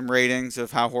together some ratings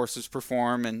of how horses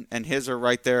perform, and his are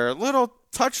right there. A little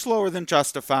touch slower than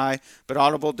Justify, but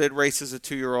Audible did race as a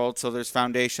 2-year-old, so there's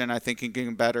foundation. I think he can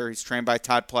get better. He's trained by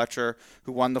Todd Pletcher,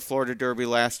 who won the Florida Derby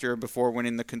last year before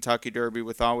winning the Kentucky Derby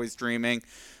with Always Dreaming.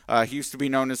 He used to be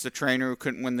known as the trainer who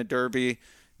couldn't win the Derby.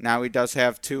 Now he does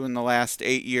have 2 in the last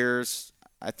 8 years.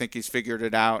 I think he's figured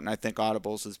it out, and I think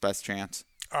Audible's his best chance.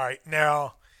 All right,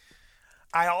 now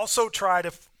I also try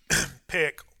to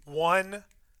pick one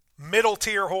middle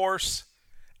tier horse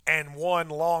and one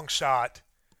long shot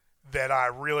that I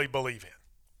really believe in.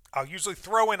 I'll usually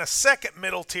throw in a second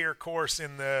middle tier horse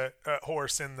in the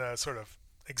sort of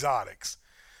exotics,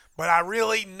 but I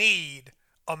really need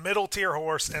a middle tier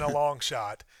horse and a long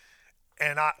shot.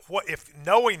 And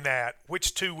knowing that,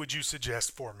 which 2 would you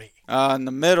suggest for me? In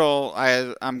the middle,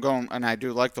 I'm going, and I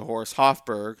do like the horse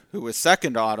Hofburg, who was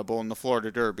second to Audible in the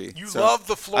Florida Derby. Love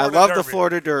the Florida Derby. I love the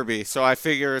Florida Derby, so I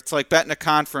figure it's like betting a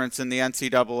conference in the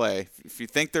NCAA. If you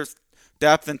think there's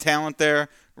depth and talent there,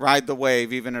 ride the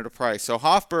wave, even at a price. So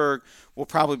Hofburg will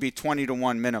probably be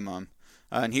 20-1 minimum,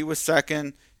 and he was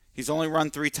second. He's only run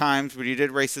 3 times, but he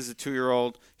did race as a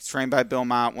 2-year-old. He's trained by Bill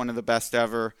Mott, one of the best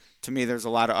ever. To me, there's a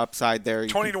lot of upside there.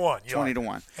 20-1.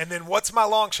 20-1. And then what's my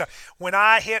long shot? When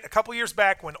I hit a couple years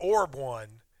back when Orb won,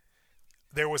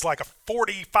 there was like a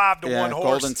 45-1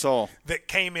 horse Golden Soul that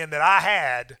came in that I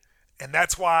had, and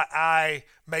that's why I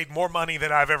made more money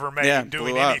than I've ever made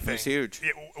doing anything. It was huge.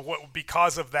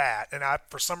 Because of that. And I,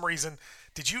 for some reason,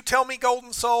 did you tell me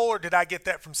Golden Soul, or did I get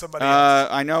that from somebody else?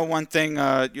 I know one thing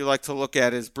you like to look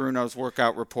at is Bruno's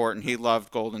workout report, and he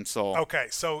loved Golden Soul. Okay,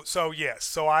 so yes,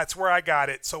 so that's where I got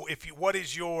it. So what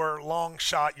is your long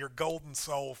shot, your Golden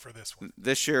Soul for this one?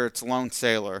 This year it's Lone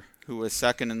Sailor, who was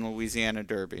second in the Louisiana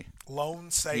Derby.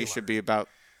 Lone Sailor. He should be about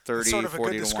 30, that's sort of 40 a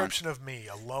good to description 1. of me,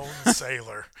 a lone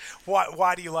sailor.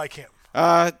 Why do you like him?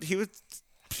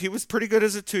 He was pretty good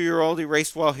as a 2-year-old. He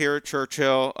raced well here at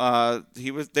Churchill.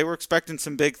 They were expecting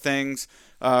some big things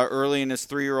early in his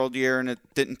 3-year-old year, and it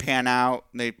didn't pan out.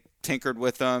 They tinkered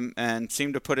with him and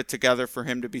seemed to put it together for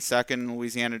him to be second in the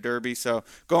Louisiana Derby. So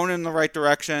going in the right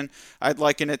direction. I'd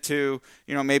liken it to,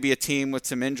 maybe a team with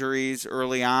some injuries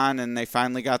early on, and they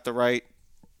finally got the right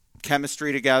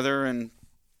chemistry together, and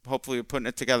hopefully putting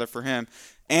it together for him.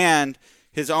 And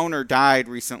his owner died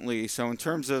recently, so in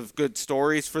terms of good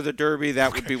stories for the Derby,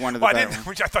 that would be one of the better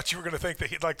ones. I thought you were going to think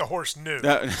that the horse knew.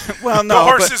 Well, no. The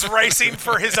horse is racing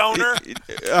for his owner?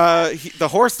 The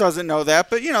horse doesn't know that,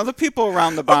 but, the people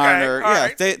around the barn are,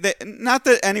 right. They not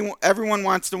that everyone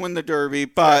wants to win the Derby,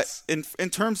 but in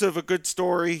terms of a good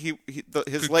story,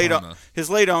 his late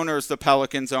owner is the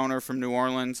Pelicans owner from New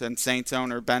Orleans and Saints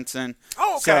owner Benson.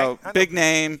 Oh, okay. So big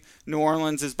name. New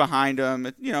Orleans is behind him.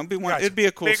 Gotcha. It'd be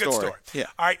a cool Be a good story. Yeah.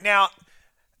 All right, now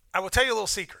I will tell you a little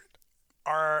secret.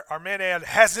 Our man Ed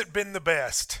hasn't been the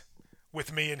best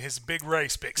with me in his big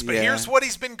race picks, but here's what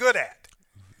he's been good at.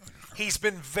 He's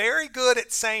been very good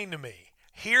at saying to me,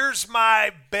 here's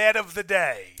my bet of the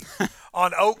day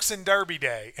on Oaks and Derby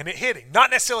Day, and it hitting. Not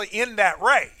necessarily in that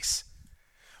race,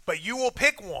 but you will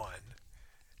pick one,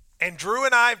 and Drew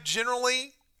and I have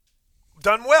generally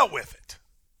done well with it.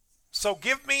 So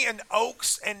give me an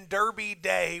Oaks and Derby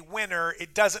Day winner.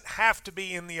 It doesn't have to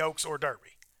be in the Oaks or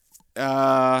Derby.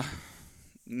 And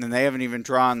they haven't even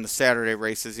drawn the Saturday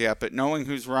races yet, but knowing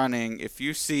who's running, if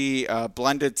you see a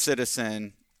Blended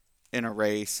Citizen in a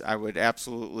race, I would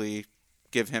absolutely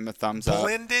give him a thumbs up.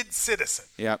 Blended Citizen.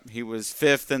 Yep, he was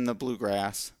 5th in the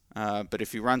Bluegrass, but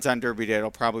if he runs on Derby Day,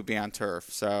 it'll probably be on turf,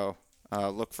 so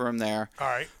look for him there. All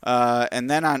right. And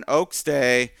then on Oaks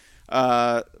Day,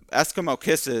 Eskimo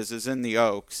Kisses is in the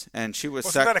Oaks, and she was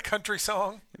Wasn't that a country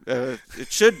song? It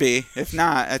should be. If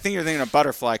not, I think you're thinking of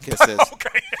Butterfly Kisses.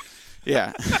 Okay.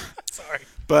 Yeah. Sorry.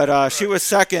 But she was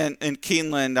second in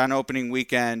Keeneland on opening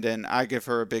weekend, and I give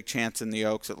her a big chance in the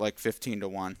Oaks at like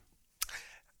 15-1.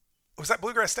 Was that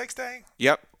Bluegrass Stakes Day?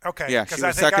 Yep. Okay. Yeah, she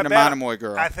was second to Monomoy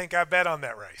Girl. I think I bet on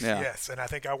that race. Yeah. Yes, and I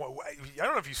think I don't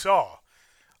know if you saw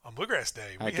on Bluegrass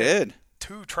Day. I did.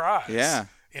 2 tries. Yeah.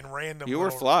 In random. You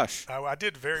were flush. I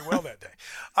did very well that day.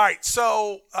 All right,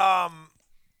 so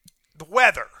the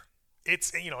weather.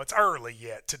 It's early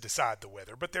yet to decide the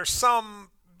weather, but there's some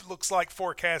looks like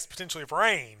forecast potentially of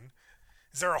rain.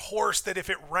 Is there a horse that if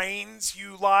it rains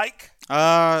you like?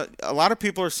 A lot of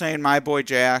people are saying My Boy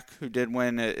Jack, who did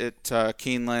win at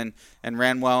Keeneland and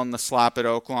ran well in the slop at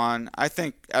Oaklawn. I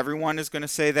think everyone is going to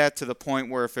say that to the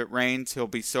point where if it rains, he'll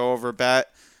be so overbet,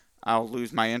 I'll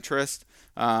lose my interest.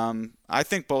 I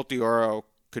think Bolt d'Oro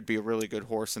could be a really good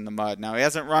horse in the mud. Now, he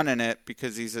hasn't run in it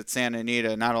because he's at Santa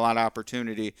Anita, not a lot of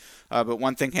opportunity. But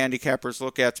one thing handicappers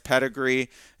look at is pedigree,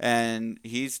 and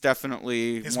he's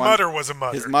definitely... His mudder was a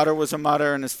mudder. His mudder was a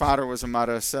mudder, and his fodder was a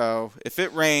mudder. So if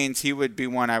it rains, he would be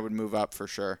one I would move up for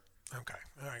sure. Okay.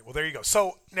 All right. Well, there you go.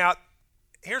 So now,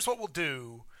 here's what we'll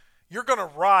do. You're going to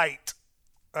write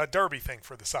a Derby thing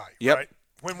for the site, yep. right?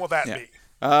 When will that be?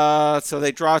 So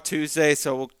they draw Tuesday,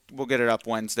 so we'll get it up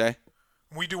Wednesday.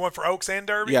 We do one for Oaks and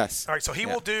Derby? Yes. All right, so he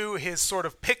will do his sort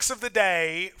of picks of the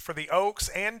day for the Oaks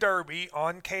and Derby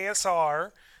on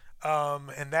KSR,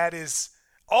 and that is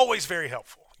always very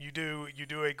helpful. You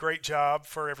do a great job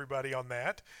for everybody on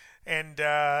that. And,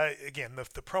 again,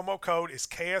 the promo code is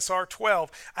KSR12.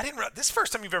 This is the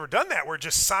first time you've ever done that where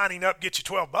just signing up gets you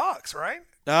 $12, right?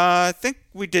 I think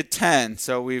we did 10,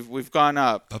 so we've gone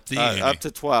up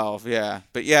to 12, yeah.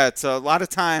 But yeah, it's a lot of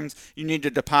times you need to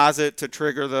deposit to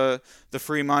trigger the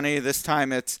free money. This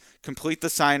time it's complete the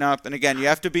sign up, and again, you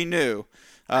have to be new.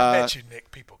 I bet you,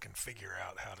 Nick, people can figure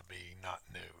out how to be not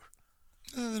new.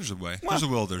 There's a way. There's a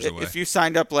will. There's a way. If you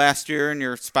signed up last year and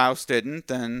your spouse didn't,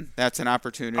 then that's an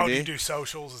opportunity. Oh, you do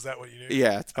socials? Is that what you do?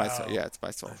 Yeah, it's by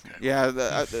social. Okay. Yeah,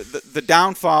 the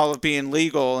downfall of being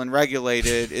legal and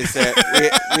regulated is that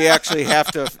we actually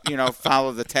have to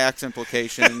follow the tax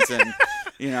implications and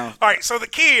All right. So the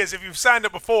key is if you've signed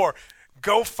up before,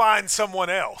 go find someone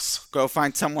else. Go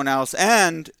find someone else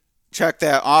and check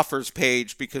that offers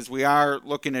page because we are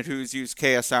looking at who's used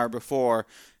KSR before.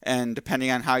 And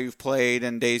depending on how you've played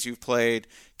and days you've played,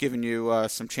 giving you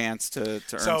some chance to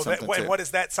earn something. So what is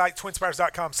that site?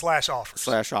 twinspires.com/offers.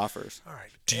 /offers. All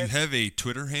right. Do you have a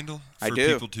Twitter handle for I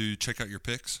do. people to check out your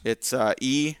picks? It's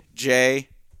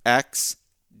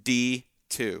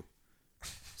EJXD2.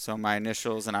 So my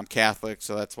initials, and I'm Catholic,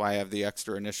 so that's why I have the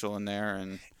extra initial in there.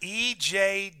 And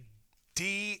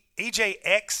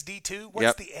EJXD2?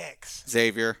 What's the X?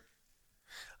 Xavier.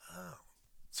 Oh.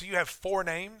 So you have 4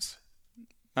 names?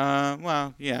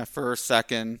 Well, yeah, first,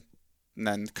 second, and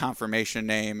then confirmation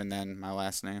name, and then my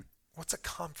last name. What's a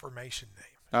confirmation name?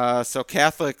 So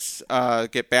Catholics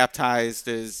get baptized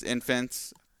as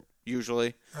infants,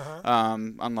 usually. Uh-huh.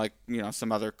 Unlike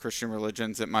some other Christian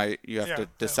religions, you have to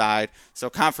decide.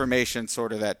 So confirmation's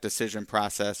sort of that decision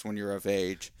process when you're of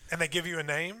age. And they give you a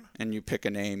name? And you pick a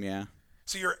name, yeah.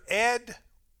 So you're Ed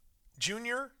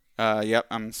Jr.? Yep,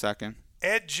 I'm second.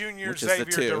 Ed Jr. Which is Xavier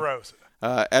the 2. DeRosa.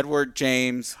 Edward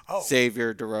James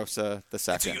Xavier DeRosa the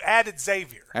second. So you added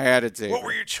Xavier. I added Xavier. What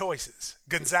were your choices?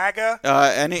 Gonzaga?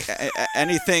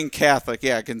 Anything Catholic,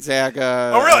 yeah.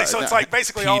 Gonzaga. Oh, really? So it's like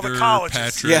basically Peter, all the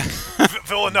colleges. Patrick. Yeah.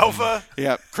 Villanova.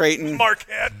 Yep. Creighton.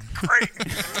 Marquette.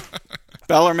 Creighton.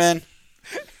 Bellarmine.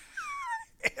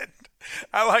 And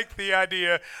I like the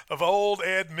idea of old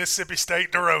Ed Mississippi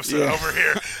State DeRosa over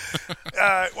here.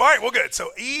 All right, well, good. So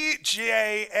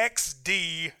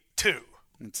EJXD2.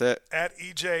 That's it. At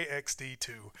EJXD2.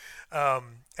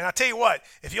 And I tell you what,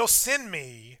 if you'll send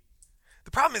me,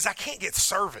 the problem is I can't get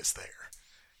service there.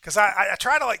 Because I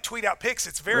try to tweet out pics.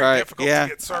 It's very difficult to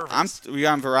get service. Are you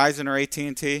on Verizon or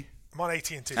AT&T? I'm on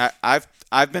AT&T.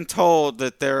 I've been told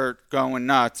that they're going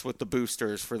nuts with the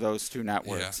boosters for those two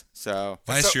networks. Yeah. So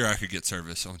last year I could get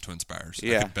service on Twin Spires.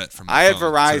 Yeah. I could bet from my I had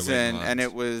phone Verizon, and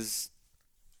it was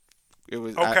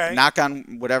okay. Knock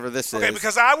on whatever this is. Okay,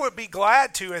 because I would be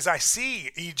glad to, as I see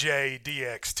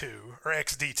EJDX2 or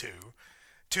XD2,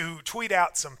 to tweet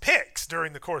out some pics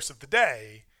during the course of the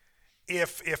day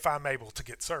if I'm able to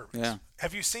get service. Yeah.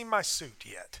 Have you seen my suit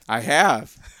yet? I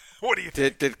have. What do you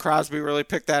think? Did Crosby really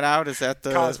pick that out? Is that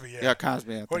the Cosby? Yeah,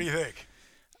 Cosby. What do you think?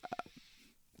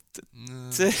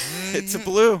 It's a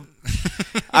blue.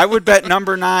 I would bet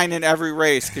number 9 in every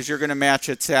race because you're going to match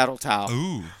at Saddle Towel.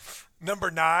 Ooh.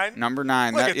 Number 9? Number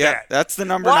 9. Look at that. That's the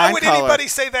number 9 color. color. Why would anybody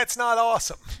say that's not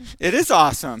awesome? It is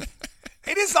awesome.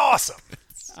 It is awesome.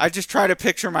 I just try to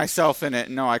picture myself in it,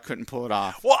 and no, I couldn't pull it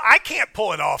off. Well, I can't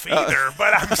pull it off either,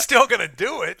 but I'm still going to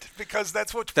do it because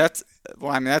that's what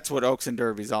what Oaks and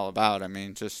Derby's all about. I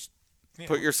mean, just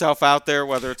put yourself out there,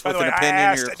 whether it's with an opinion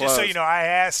or your clothes. Just so you know, I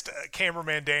asked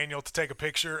cameraman Daniel to take a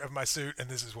picture of my suit, and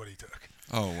this is what he took.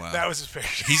 Oh, wow. That was his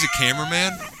picture. He's a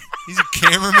cameraman? He's a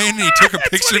cameraman, and he took a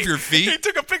picture of your feet? He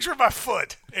took a picture of my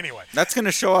foot. Anyway. That's going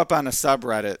to show up on a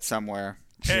subreddit somewhere.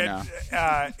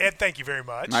 Ed, thank you very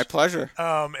much. My pleasure.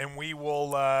 And we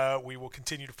will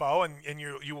continue to follow, and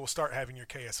you will start having your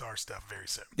KSR stuff very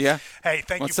soon. Yeah. Hey,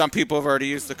 thank you. Some people have already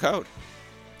used the code.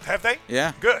 Have they?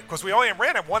 Yeah. Good, because we only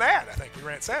ran one ad. I think we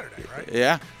ran Saturday, right?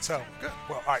 Yeah. So good.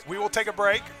 Well, all right. We will take a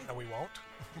break. No, we won't.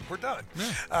 We're done.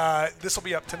 Yeah. This will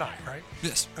be up tonight, right?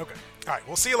 Yes. Okay. All right.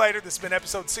 We'll see you later. This has been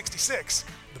episode 66 of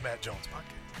the Matt Jones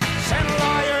Podcast. Send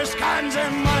lawyers, guns,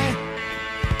 and money.